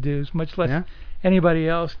be able to do, much less anybody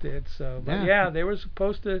else did. So, but they were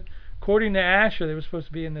supposed to, according to Asher, they were supposed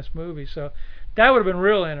to be in this movie. So that would have been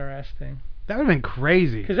real interesting. That would have been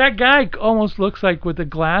crazy. Because that guy almost looks like, with the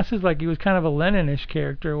glasses, like he was kind of a Lennon-ish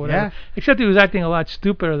character or whatever. Yeah. Except he was acting a lot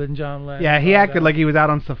stupider than John Lennon. Yeah, he acted like he was out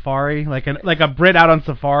on safari, like a Brit out on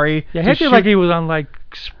safari. Yeah, he acted like he was on like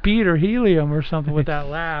speed or helium or something with that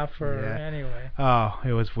laugh. Or anyway. Oh,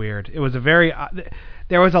 it was weird. It was a very.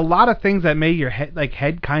 There was a lot of things that made your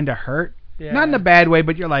head kind of hurt. Yeah. Not in a bad way,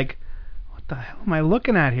 but you're like, what the hell am I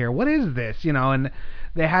looking at here? What is this? You know, and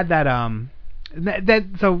they had that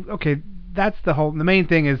so okay. That's the main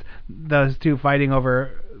thing is those two fighting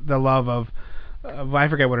over the love of I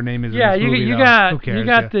forget what her name is. Yeah, in this movie, you though. got Who cares? you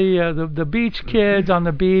got the beach kids on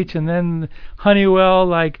the beach, and then Honeywell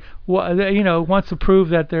wants to prove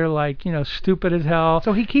that they're like stupid as hell.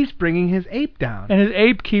 So he keeps bringing his ape down, and his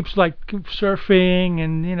ape keeps like surfing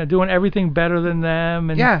and doing everything better than them.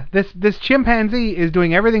 And yeah, this chimpanzee is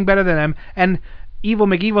doing everything better than them, and Evil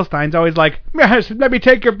McEvilstein's always like, yes, let me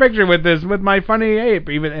take your picture with my funny ape.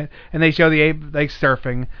 And they show the ape like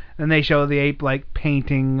surfing, and they show the ape like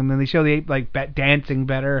painting, and then they show the ape like dancing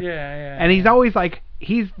better. Yeah. And he's always like,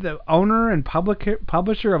 he's the owner and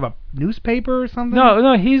publisher of a newspaper or something.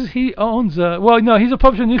 No, he owns he's a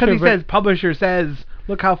publisher of a newspaper. Because he says publisher says,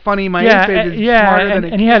 look how funny my ape is. It's smarter than a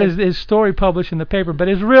and he had his story published in the paper, but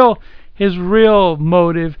his real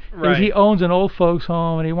motive is he owns an old folks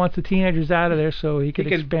home and he wants the teenagers out of there so he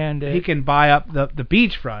can expand it. He can buy up the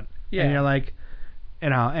beachfront. Yeah. And you're like,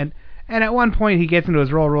 and at one point he gets into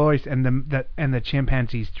his Rolls Royce and the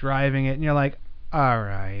chimpanzee's driving it, and you're like, all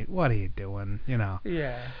right, what are you doing? Yeah.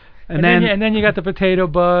 And then you got the potato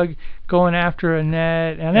bug going after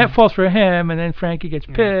Annette, and Annette falls for him, and then Frankie gets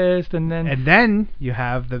pissed, and then you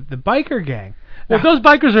have the biker gang. Well, those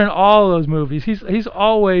bikers are in all those movies. He's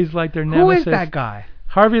always like their nemesis. Who is that guy?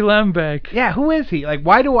 Harvey Lembeck. Yeah, who is he? Like,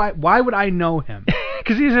 why would I know him?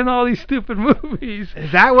 Because he's in all these stupid movies.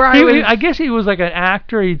 Is that where I guess he was like an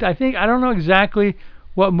actor. I don't know exactly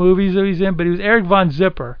what movies he's in, but he was Eric Von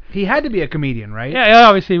Zipper. He had to be a comedian, right? Yeah,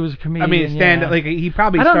 obviously he was a comedian. I mean, stand-up. Like, he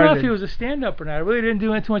probably I don't started... know if he was a stand-up or not. I really didn't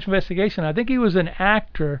do too much investigation. I think he was an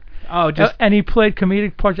actor. Oh, just... and he played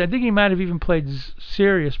comedic parts. I think he might have even played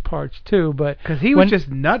serious parts, too. Because he was just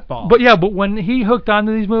nutball. But when he hooked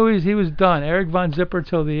onto these movies, he was done. Eric Von Zipper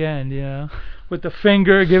till the end, with the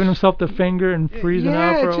finger, giving himself the finger and freezing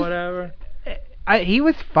up or whatever. He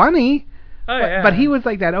was funny. Oh, yeah. But he was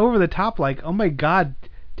like that over-the-top, like, oh, my God...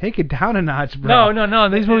 Take it down a notch, bro. No.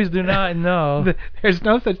 These movies do not. No. There's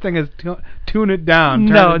no such thing as tune it down.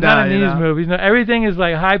 Not in these movies. No, everything is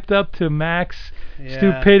like hyped up to max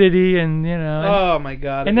stupidity, and Oh my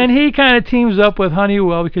God. And then he kind of teams up with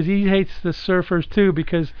Honeywell because he hates the surfers too,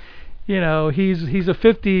 because he's a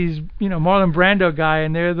 50s Marlon Brando guy,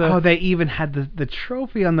 and they're the. Oh, they even had the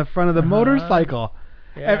trophy on the front of the motorcycle.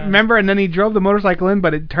 Yeah. Remember? And then he drove the motorcycle in,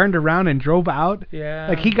 but it turned around and drove out. Yeah.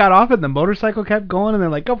 Like he got off it, and the motorcycle kept going, and they're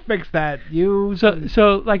like, "Go fix that, you."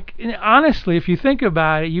 So like honestly, if you think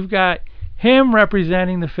about it, you've got him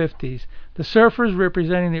representing the 50s, the Surfers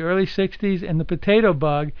representing the early 60s, and the Potato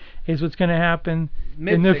Bug is what's going to happen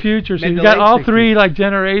in the future. So you've got all three like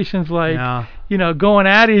generations, like going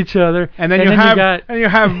at each other. And then you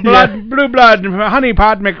have blood, blue blood,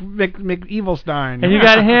 Honeypot McEvilstein. And you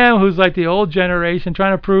got him, who's like the old generation,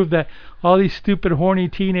 trying to prove that all these stupid, horny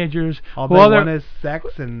teenagers. All they want is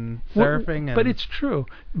sex and surfing. But it's true.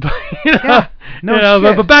 But, shit.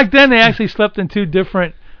 But back then they actually slept in two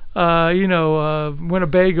different.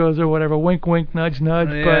 Winnebagos or whatever, wink, wink, nudge, nudge.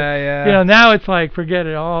 But now it's like forget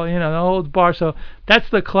it all. The whole bar. So that's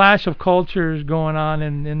the clash of cultures going on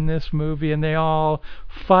in this movie, and they all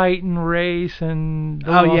fight and race and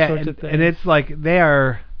all sorts of things. And it's like they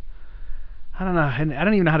are. I don't know. I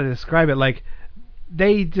don't even know how to describe it. Like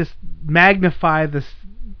they just magnify this.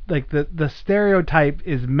 Like the stereotype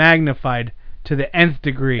is magnified to the nth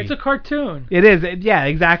degree. It's a cartoon. It is. Yeah,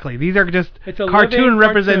 exactly. These are just cartoon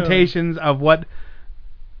representations of what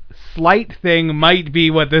slight thing might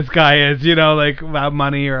be what this guy is, like about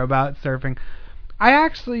money or about surfing. I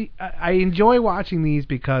enjoy watching these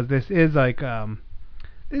because this is like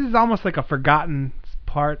this is almost like a forgotten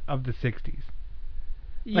part of the 60s.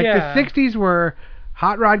 Like the 60s were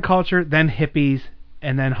hot rod culture, then hippies,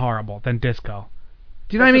 and then horrible, then disco.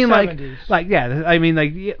 Do you know what I mean?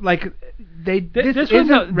 70s. This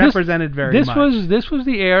isn't represented very much. This was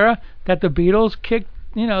the era that the Beatles kicked.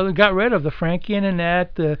 Got rid of the Frankie and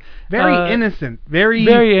Annette. Very innocent, very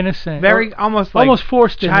innocent, very almost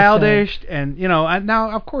forced, childish, and and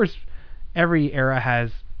now of course every era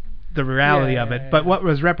has the reality of it. But what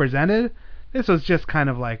was represented, this was just kind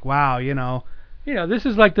of like wow, this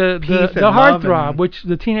is like the heartthrob, which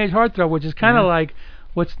the teenage heartthrob, which is kind of like.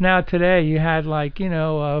 What's now today? You had like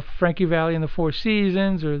Frankie Valli and the Four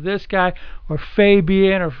Seasons, or this guy, or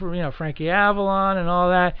Fabian, or Frankie Avalon, and all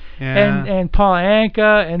that, and Paul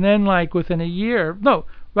Anka, and then like within a year,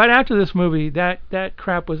 right after this movie, that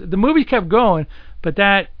crap was the movie kept going, but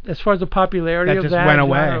that as far as the popularity of that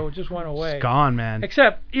just went away. It's gone, man.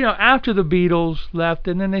 Except after the Beatles left,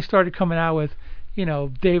 and then they started coming out with.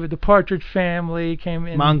 David the Partridge Family came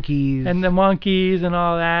in, Monkees, and the Monkees and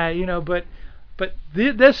all that, But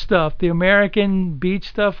this stuff, the American beach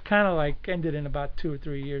stuff, kind of like ended in about 2 or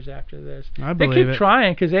 3 years after this. I believe They keep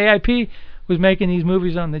trying because AIP was making these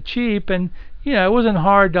movies on the cheap, and it wasn't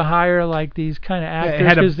hard to hire like these kind of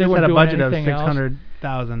actors because they weren't doing anything else. It had a budget of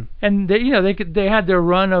 $600,000. And they had their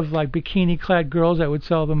run of like bikini-clad girls that would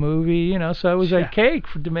sell the movie, so it was like cake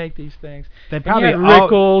to make these things. They probably had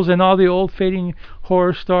Rickles and all the old fading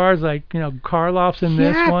horror stars like Karloff's in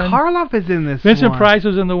this one. Yeah, Karloff is in this Vincent one. Price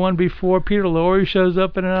was in the one before. Peter Lorre shows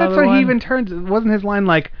up in another one. That's why he even turns. Wasn't his line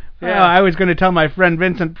like, I was going to tell my friend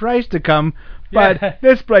Vincent Price to come, but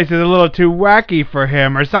this place is a little too wacky for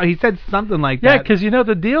him, or something. He said something like that. Yeah, because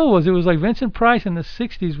the deal was it was like Vincent Price in the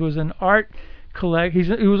 60s was an art collector.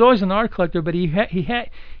 He was always an art collector, but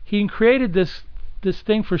he created this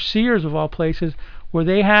thing for Sears of all places, where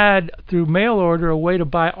they had through mail order a way to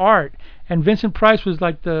buy art, and Vincent Price was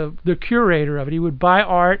like the curator of it. He would buy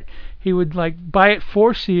art, he would like buy it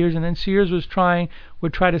for Sears, and then Sears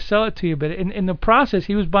would try to sell it to you. But in the process,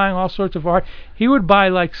 he was buying all sorts of art. He would buy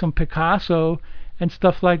like some Picasso and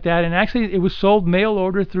stuff like that, and actually it was sold mail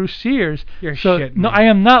order through Sears. You're shitting me. No, I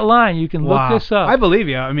am not lying. You can look this up. I believe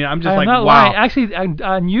you. I mean, I'm just I'm like, not wow. lying. Actually,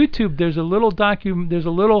 on YouTube, there's a little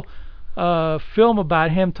film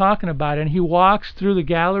about him talking about it, and he walks through the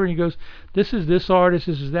gallery and he goes, "This is this artist,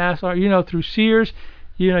 this is that art." Through Sears,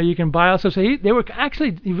 you can buy all stuff. So they were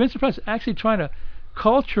actually Vincent Price actually trying to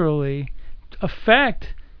culturally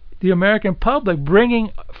affect the American public,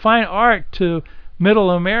 bringing fine art to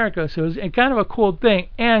Middle America. So it was kind of a cool thing,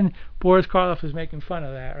 and Boris Karloff is making fun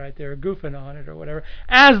of that, right? They're goofing on it or whatever,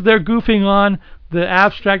 as they're goofing on the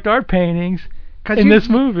abstract art paintings in this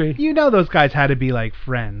movie. Those guys had to be like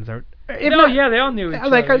friends, or they all knew each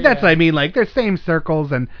other. That's what I mean. Like, they're same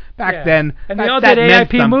circles, and back then, and they all did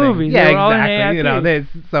AIP movies. Yeah, they were all exactly. in AIP.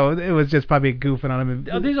 So it was just probably goofing on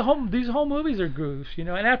them. These whole movies are goofs,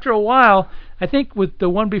 And after a while, I think with the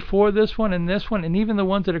one before this one, and even the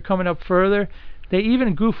ones that are coming up further, they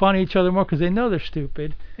even goof on each other more because they know they're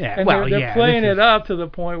stupid. Yeah, and they're playing it up to the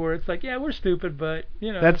point where it's like, yeah, we're stupid, but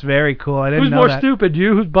That's very cool. I didn't know who's more that. stupid,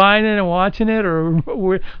 you who's buying it and watching it,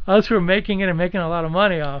 or us who are making it and making a lot of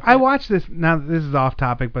money off it? I watched this. Now this is off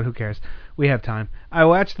topic, but who cares? We have time. I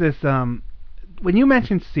watched this. When you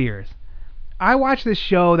mentioned Sears, I watched this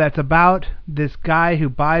show that's about this guy who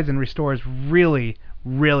buys and restores really,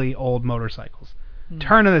 really old motorcycles.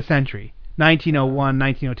 turn of the century, 1901,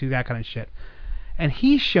 1902, that kind of shit. And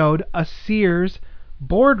he showed a Sears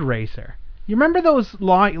board racer. You remember those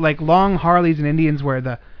long Harleys and Indians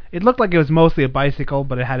where it looked like it was mostly a bicycle,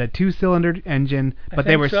 but it had a 2-cylinder engine, but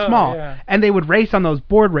they were small. Yeah. And they would race on those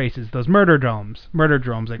board races, those murder drones they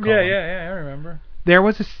call them. Yeah, I remember. There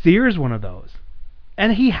was a Sears one of those.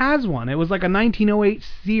 And he has one. It was like a 1908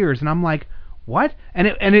 Sears, and I'm like, what? And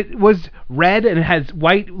it was red, and it has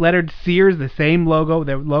white lettered Sears, the same logo,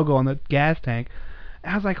 their logo on the gas tank.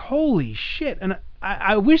 And I was like, holy shit. And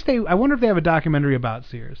I wonder if they have a documentary about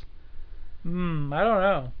Sears. I don't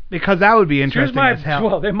know. Because that would be interesting as hell.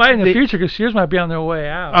 Well, they might in the future, because Sears might be on their way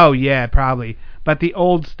out. Oh, yeah, probably. But the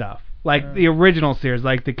old stuff, like the original Sears,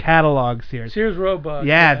 like the catalog Sears. Sears Roebuck.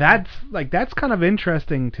 Yeah, that's kind of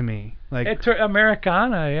interesting to me. Like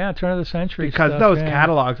Americana, turn of the century because stuff, those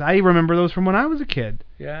catalogs, I remember those from when I was a kid.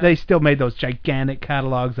 Yeah. They still made those gigantic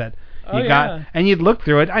catalogs that you got, and you'd look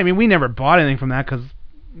through it. I mean, we never bought anything from that because,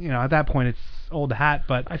 at that point it's old hat.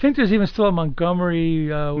 But I think there's even still a Montgomery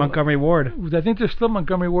Ward. I think there's still a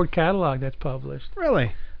Montgomery Ward catalog that's published.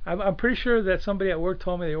 Really? I'm pretty sure that somebody at work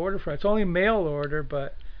told me they ordered for it. It's only mail order,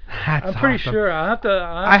 but I'm pretty sure. I'll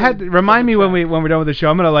have to remind me when we're done with the show.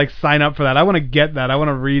 I'm gonna sign up for that. I want to get that. I want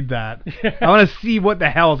to read that. I want to see what the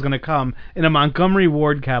hell is gonna come in a Montgomery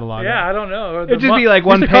Ward catalog. Yeah, I don't know. It'd just be like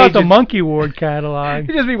one page. Call it the Monkey Ward catalog.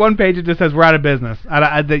 It'd just be one page that just says we're out of business.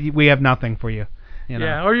 We have nothing for you.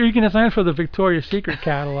 Yeah, or you can sign for the Victoria's Secret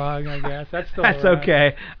catalog. I guess that's still. That's around.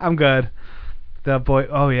 Okay. I'm good. The boy.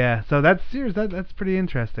 Oh yeah. So that's Sears. That's pretty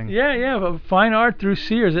interesting. Yeah. But fine art through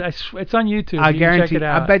Sears. It's on YouTube. I guarantee. Check it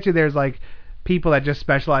out. I bet you there's people that just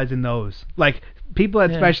specialize in those. Like people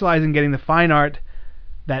that specialize in getting the fine art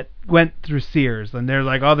that went through Sears, and they're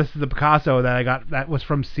like, oh, this is the Picasso that I got. That was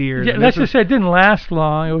from Sears. Yeah, let's just say it didn't last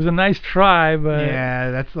long. It was a nice try, but yeah,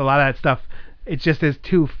 that's a lot of that stuff. It just is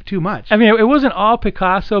too much. I mean, it wasn't all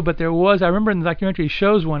Picasso, but there was. I remember in the documentary it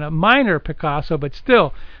shows one, a minor Picasso, but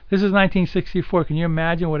still. This is 1964. Can you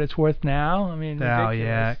imagine what it's worth now? I mean, ridiculous. Oh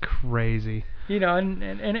yeah, crazy. And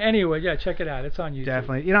anyway, check it out. It's on YouTube.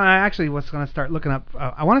 Definitely. I actually was going to start looking up.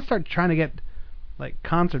 I want to start trying to get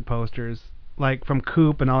concert posters, from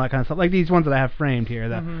Coop and all that kind of stuff, like these ones that I have framed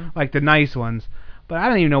here, like the nice ones. But I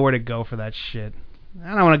don't even know where to go for that shit. I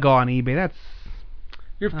don't want to go on eBay.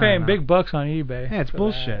 You're paying big bucks on eBay. Yeah, it's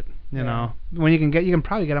bullshit. You know, when you can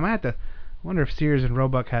probably get them. I wonder if Sears and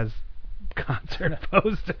Roebuck has concert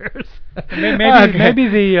posters. Maybe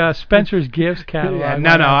the Spencer's Gifts catalog. Yeah,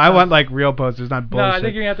 no, I want real posters, not bullshit. No, I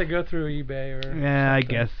think you have to go through eBay or. Yeah, I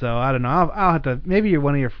guess so. I don't know. I'll have to. Maybe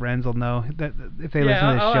one of your friends will know that if they listen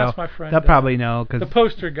to this I'll show. Ask my friend, they'll probably know the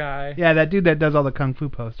poster guy. Yeah, that dude that does all the kung fu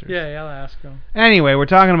posters. Yeah, I'll ask him. Anyway, we're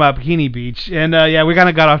talking about Bikini Beach, and we kind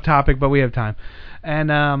of got off topic, but we have time,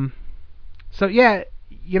 and so yeah.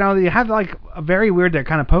 You have a very weird. They're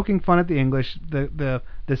kind of poking fun at the English, the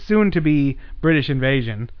soon to be British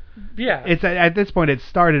invasion. Yeah. It's at this point it's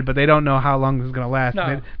started, but they don't know how long this is going to last.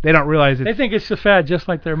 No. They don't realize it. They think it's a fad, just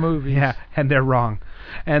like their movies. Yeah, and they're wrong.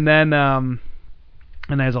 And then and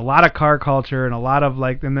there's a lot of car culture and a lot of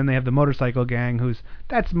and then they have the motorcycle gang,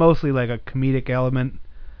 that's mostly a comedic element.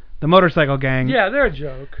 The motorcycle gang. Yeah, they're a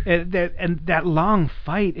joke. And that long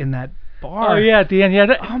fight in that bar. Oh yeah, at the end.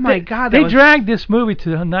 Yeah. Oh my God. They dragged this movie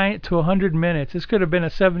to 100 minutes. This could have been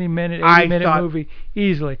a 70-minute, 80-minute movie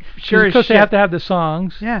easily. Sure, because they have to have the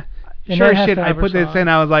songs. Yeah. And sure as shit. I put this in.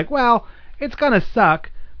 I was like, well, it's gonna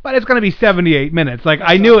suck, but it's gonna be 78 minutes.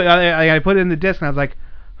 I knew it. I put it in the disc, and I was like,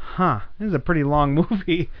 this is a pretty long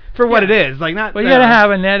movie for what it is. Not. Well, you gotta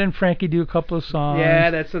have Annette and Frankie do a couple of songs.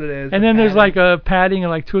 Yeah, that's what it is. And then there's a padding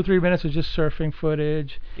of 2 or 3 minutes of just surfing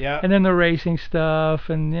footage. Yeah. And then the racing stuff,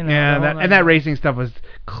 and Yeah, that racing stuff was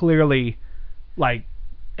clearly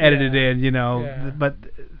edited in, Yeah. But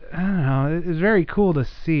I don't know. It was very cool to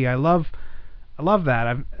see. I love that.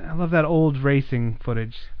 I love that old racing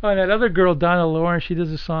footage. Oh, and that other girl, Donna Lawrence, she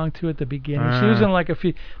does a song too at the beginning. She was in a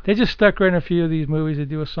few. They just stuck her in a few of these movies to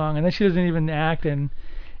do a song, and then she doesn't even act in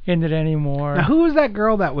it anymore. Now, who was that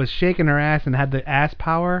girl that was shaking her ass and had the ass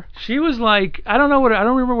power? She was I don't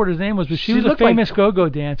remember what her name was, but she was a famous go-go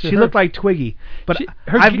dancer. She looked like Twiggy, but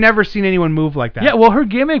I've never seen anyone move like that. Yeah, well, her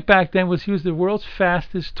gimmick back then was she was the world's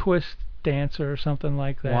fastest twist dancer or something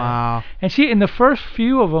like that. Wow. And she, in the first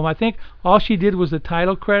few of them, I think all she did was the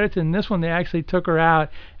title credits, and this one they actually took her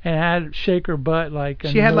out and had shake her butt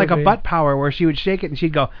she had a butt power where she would shake it and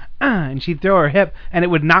she'd go and she'd throw her hip and it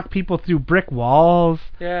would knock people through brick walls.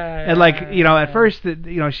 Yeah. And at first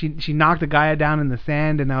she knocked a guy down in the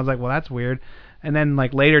sand, and I was like, well, that's weird. And then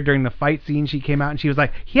later during the fight scene she came out and she was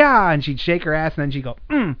like, yeah, and she'd shake her ass and then she'd go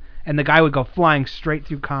and the guy would go flying straight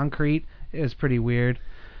through concrete. It was pretty weird.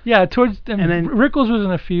 Yeah, and then Rickles was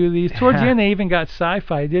in a few of these. Towards the end, they even got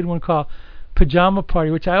Sci-Fi. They did one called Pajama Party,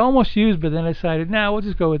 which I almost used, but then I decided, we'll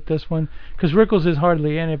just go with this one because Rickles is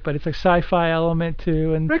hardly in it, but it's a sci-fi element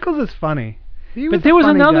too. And Rickles is funny. But there was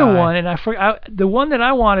another one, and I forgot the one that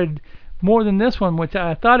I wanted more than this one, which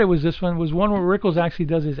I thought it was this one, was one where Rickles actually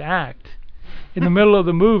does his act in the middle of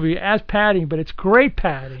the movie as padding, but it's great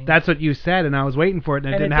padding. That's what you said, and I was waiting for it,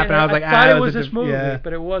 and it didn't happen. I was like, I thought it was this movie, yeah.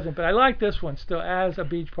 but it wasn't. But I like this one still as a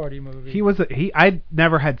beach party movie. I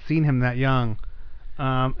never had seen him that young.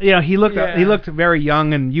 He looked very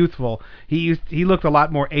young and youthful. He looked a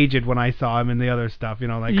lot more aged when I saw him in the other stuff.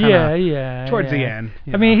 Towards the end.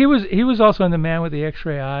 I mean, he was also in The Man with the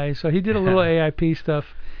X-Ray Eyes, so he did a little AIP stuff.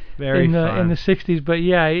 In the 60s, but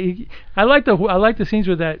I like the scenes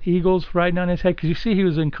with that eagle's riding on his head because you see he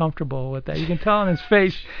was uncomfortable with that. You can tell on his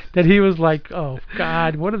face that he was like, "Oh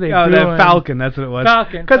God, what are they doing?" Oh, that Falcon, that's what it was.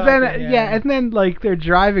 Falcon. Because and then like they're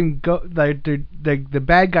driving, the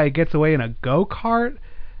bad guy gets away in a go-kart,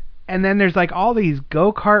 and then there's like all these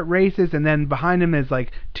go-kart races, and then behind him is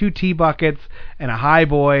like 2 T-buckets and a high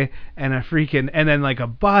boy and and then like a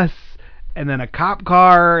bus. And then a cop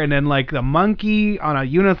car, and then like the monkey on a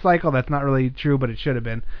unicycle. That's not really true, but it should have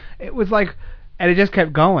been. It was like, and it just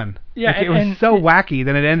kept going. Yeah, it was so wacky.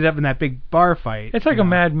 Then it ended up in that big bar fight. It's like a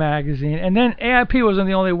Mad Magazine. And then AIP wasn't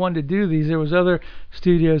the only one to do these. There was other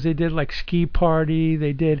studios. They did like Ski Party.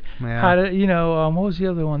 They did what was the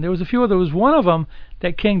other one? There was a few. There was one of them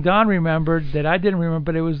that King Don remembered that I didn't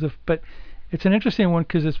remember, but it's an interesting one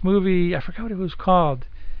because this movie, I forgot what it was called.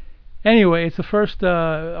 Anyway, it's the first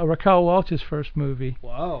Raquel Welch's first movie.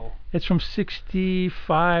 Whoa. It's from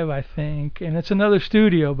 65, I think, and it's another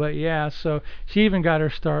studio, but so she even got her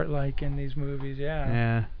start like in these movies,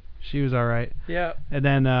 Yeah, she was all right. Yeah. And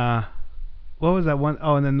then what was that one?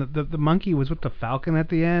 Oh, and then the monkey was with the Falcon at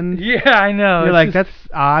the end. Yeah, I know. You're like, that's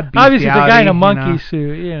odd. Obviously, it's a guy in a monkey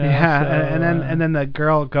suit, Yeah, so, and then the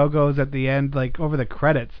girl Go-Go's at the end, like over the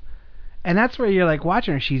credits, and that's where you're like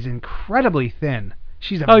watching her. She's incredibly thin.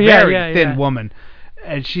 She's a very thin woman,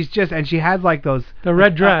 and she has like those the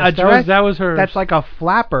red dress. That was her. That's like a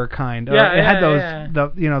flapper kind. It had those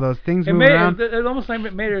those things moving around. It almost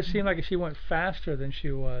made her seem like she went faster than she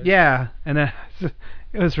was. Yeah, and it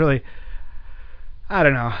was really, I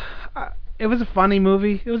don't know. It was a funny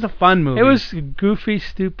movie. It was a fun movie. It was goofy,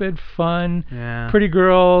 stupid, fun. Yeah. Pretty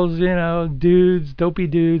girls, dudes, dopey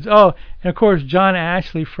dudes. Oh, and of course John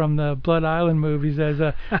Ashley from the Blood Island movies as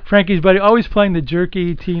Frankie's buddy, always playing the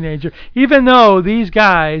jerky teenager. Even though these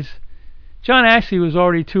guys, John Ashley was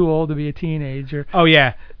already too old to be a teenager. Oh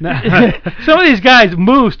yeah. Some of these guys,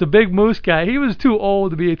 Moose, the big Moose guy, he was too old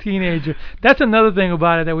to be a teenager. That's another thing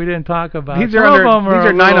about it that we didn't talk about. These are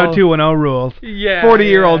 90210 rules. Yeah.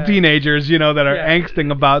 40-year-old teenagers, that are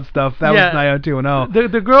angsting about stuff. That was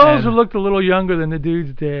 90210. The girls looked a little younger than the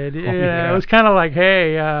dudes did. It was kind of like,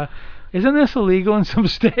 hey, isn't this illegal in some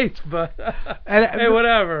states? But hey,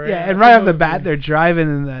 whatever. Yeah, and right off the bat, they're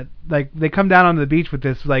driving and they come down onto the beach with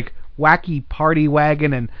this like wacky party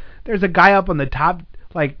wagon, and there's a guy up on the top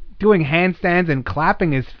like doing handstands and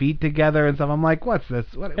clapping his feet together and stuff. I'm like, what's this?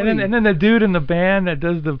 And then the dude in the band that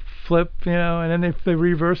does the flip, and then they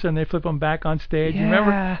reverse it and they flip them back on stage. Yeah. You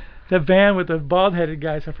remember the band with the bald-headed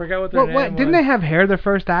guys? I forgot what their name was. Didn't they have hair the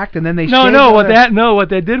first act and then they what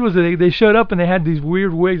they did was they showed up and they had these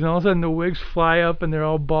weird wigs, and all of a sudden the wigs fly up and they're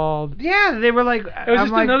all bald. Yeah, they were like, it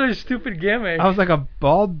was another stupid gimmick. I was like, a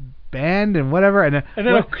bald band and whatever, and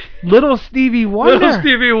then Little Stevie Wonder. Little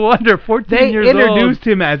Stevie Wonder, 14 years old. They introduced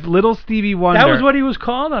him as Little Stevie Wonder. That was what he was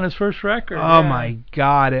called on his first record. Oh my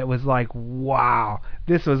God, it was like, wow.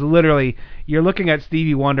 This was literally, you're looking at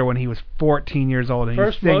Stevie Wonder when he was 14 years old and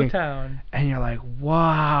first he's singing, Motown, and you're like,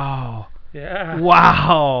 wow. Yeah.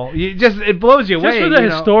 Wow. It blows you away. Just for the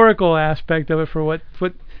historical aspect of it, for what's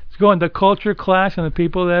going, the culture clash and the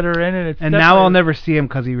people that are in it. And now I'll never see him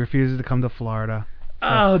because he refuses to come to Florida.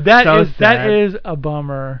 Oh, that is a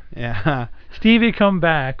bummer. Yeah. Stevie, come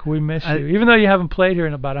back. We miss you. Even though you haven't played here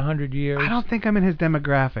in about 100 years. I don't think I'm in his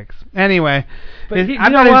demographics. Anyway, but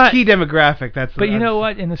I'm not his key demographic. But you know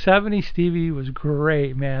what? In the 70s, Stevie was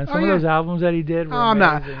great, man. Some of those albums that he did were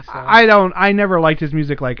amazing. I never liked his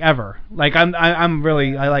music ever. Like I'm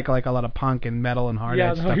really, I like a lot of punk and metal and hard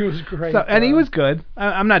edge stuff. He was great. And he was good.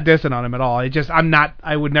 I'm not dissing on him at all.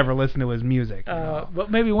 I would never listen to his music. But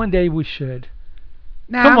maybe one day we should.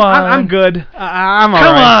 Nah, come on. I'm good. I'm all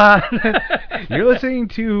right. Come on. You're listening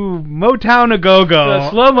to Motown A Go-Go. The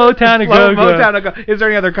slow Motown A Go-Go. Motown A Go. Is there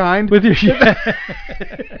any other kind? With your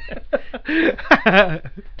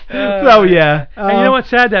So yeah. And you know what's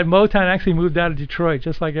sad? That Motown actually moved out of Detroit,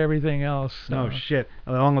 just like everything else. So. Oh shit!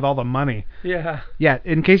 Along with all the money. Yeah. Yeah.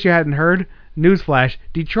 In case you hadn't heard, newsflash: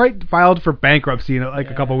 Detroit filed for bankruptcy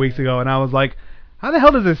a couple weeks ago, and I was like, how the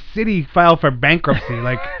hell does a city file for bankruptcy?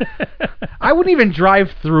 Like, I wouldn't even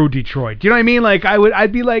drive through Detroit. Do you know what I mean? Like,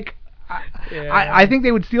 I'd be like. I think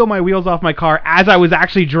they would steal my wheels off my car as I was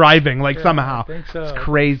actually driving, somehow. I think so. It's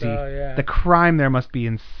crazy. Yeah. The crime there must be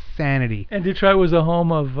insanity. And Detroit was the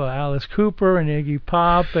home of Alice Cooper and Iggy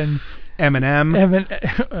Pop and Eminem.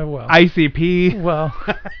 Well. ICP. Well.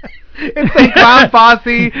 It's like Clown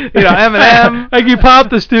Posse, Eminem. Iggy Pop,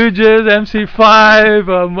 the Stooges, MC5,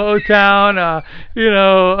 Motown,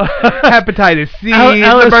 Hepatitis C.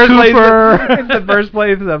 Alice Cooper. It's the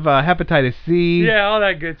birthplace of hepatitis C. Yeah, all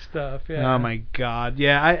that good stuff. Yeah. Oh my God.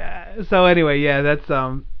 Yeah. So anyway, yeah, that's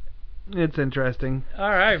it's interesting. All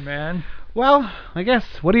right, man. Well, I guess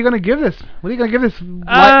what are you gonna give this? What are you gonna give this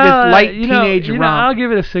light teenage romp? I'll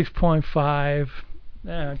give it a 6.5.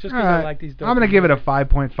 Yeah, just because I like these. I'm gonna give it a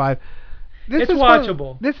 5.5. It's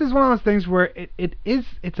watchable. This is one of those things where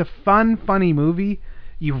it's a funny movie.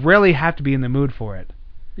 You really have to be in the mood for it.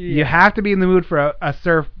 Yeah. You have to be in the mood for a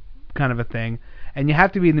surf kind of a thing, and you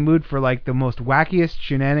have to be in the mood for like the most wackiest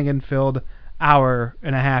shenanigan-filled hour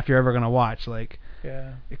and a half you're ever gonna watch.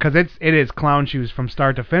 Yeah. Because it is clown shoes from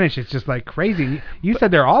start to finish. It's just like crazy. You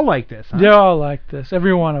said they're all like this, huh? They're all like this.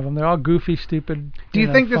 Every one of them. They're all goofy, stupid. Do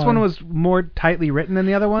you think this one was more tightly written than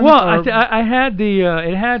the other ones? Well, I had the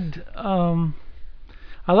it had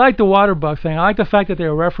I like the water bug thing. I like the fact that they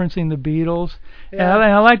were referencing the Beatles. Yeah. And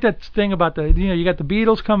I like that thing about you got the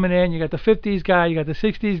Beatles coming in, you got the 50s guy, you got the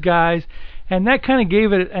 60s guys, and that kind of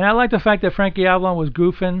gave it. And I like the fact that Frankie Avalon was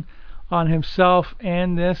goofing on himself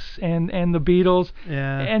and this and the Beatles.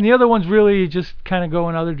 Yeah. And the other ones really just kind of go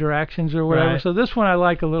in other directions or whatever. Right. So this one I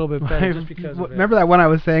like a little bit better just because of it. Remember that one I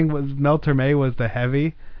was saying was Mel Torme was the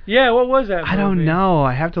heavy? Yeah, what was that movie? I don't know.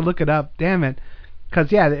 I have to look it up. Damn it.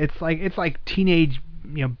 Because yeah, it's like teenage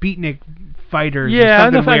beatnik fighters. Yeah,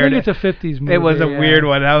 or something I weird. think it's a 50s movie. It was a weird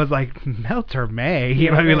one. I was like, Mel Torme. You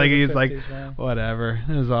know what I mean? Like he's 50s, like, man. Whatever.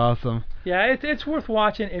 It was awesome. Yeah, it's worth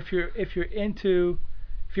watching if you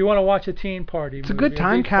want to watch a teen party. It's a good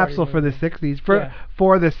time capsule for the 60s.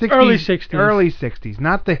 For the 60s. Early 60s. 60s.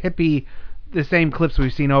 Not the hippie, the same clips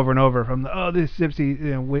we've seen over and over from this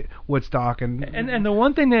Gypsy, Woodstock and the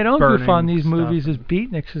one thing they don't goof on these movies is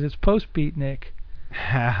beatniks, because it's post-beatnik.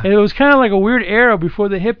 It was kind of like a weird era before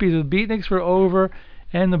the hippies. The beatniks were over,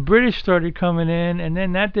 and the British started coming in, and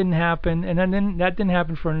then that didn't happen, and then that didn't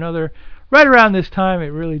happen for another. Right around this time, it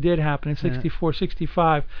really did happen in 64,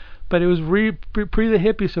 65. But it was pre the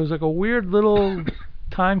hippies, so it was like a weird little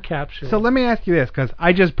time capsule. So let me ask you this, because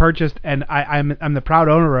I just purchased, and I'm the proud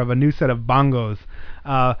owner of a new set of bongos.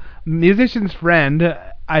 Musician's Friend,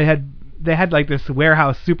 they had like this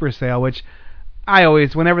warehouse super sale, which I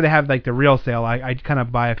always, whenever they have like the real sale, I kind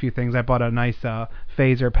of buy a few things. I bought a nice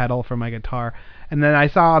phaser pedal for my guitar. And then I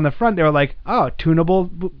saw on the front, they were like, tunable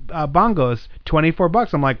bongos,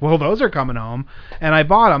 $24. I'm like, well, those are coming home. And I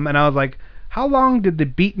bought them, and I was like, how long did the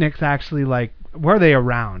beatniks actually, were they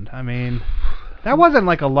around? I mean, that wasn't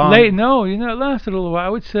like a long... it lasted a little while. I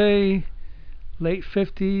would say late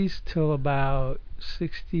 50s till about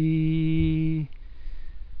 60...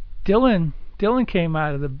 Dylan came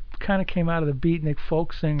out of the beatnik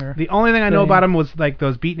folk singer. The only thing I know about him was like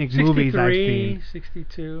those beatnik movies I've seen.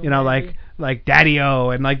 62. Like Daddy-O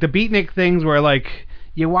and like the beatnik things where like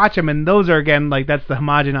you watch them and those are again like that's the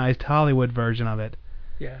homogenized Hollywood version of it.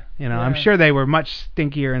 Yeah. I'm sure they were much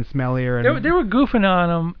stinkier and smellier. And they were goofing on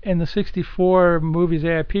them in the 64 movies,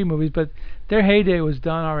 AIP movies, but their heyday was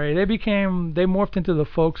done already. They morphed into the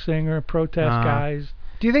folk singer, protest guys.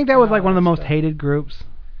 Do you think that was like one of the most hated groups,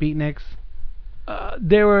 beatniks?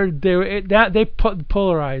 They were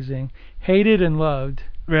polarizing, hated and loved.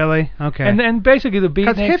 Really? Okay. And basically the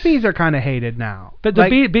beatniks. Because hippies are kind of hated now. But the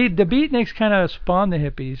beatniks kind of spawned the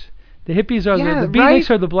hippies. The hippies are the beatniks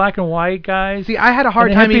are the black and white guys. See, I had a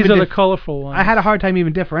hard time. The hippies are the colorful ones. I had a hard time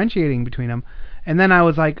even differentiating between them. And then I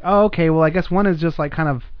was like, oh, okay. Well, I guess one is just like kind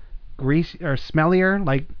of greasy or smellier,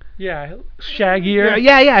 like. Yeah, shaggier.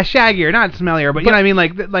 Yeah, shaggier, not smellier, but you know what I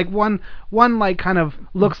mean. Like one like kind of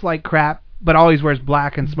looks like crap, but always wears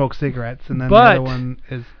black and smokes cigarettes, and then the other one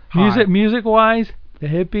is hot. Music wise, the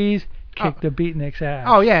hippies kicked the beatniks ass.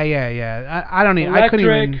 Oh yeah. I don't even. Electric, I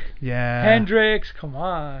couldn't even. Yeah. Hendrix, come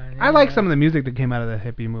on. I like some of the music that came out of the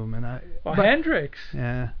hippie movement. Hendrix.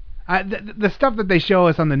 Yeah. The stuff that they show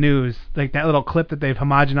us on the news, like that little clip that they've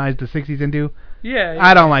homogenized the 60s into. Yeah.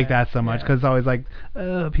 I don't like that so much because it's always like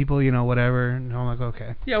people, whatever. And I'm like,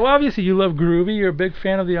 okay. Yeah, well, obviously you love Groovy. You're a big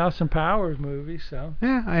fan of the Austin Powers movies, so.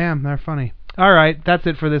 Yeah, I am. They're funny. All right, that's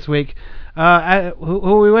it for this week. Who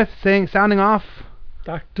are we with? Sounding off?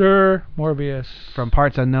 Dr. Morbius. From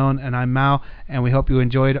Parts Unknown, and I'm Mao, and we hope you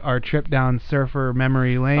enjoyed our trip down Surfer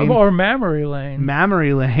Memory Lane. Or Mammary Lane.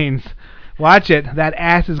 Mammary Lanes. Watch it. That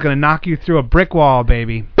ass is going to knock you through a brick wall,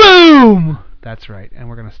 baby. Boom! That's right. And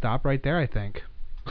we're going to stop right there, I think.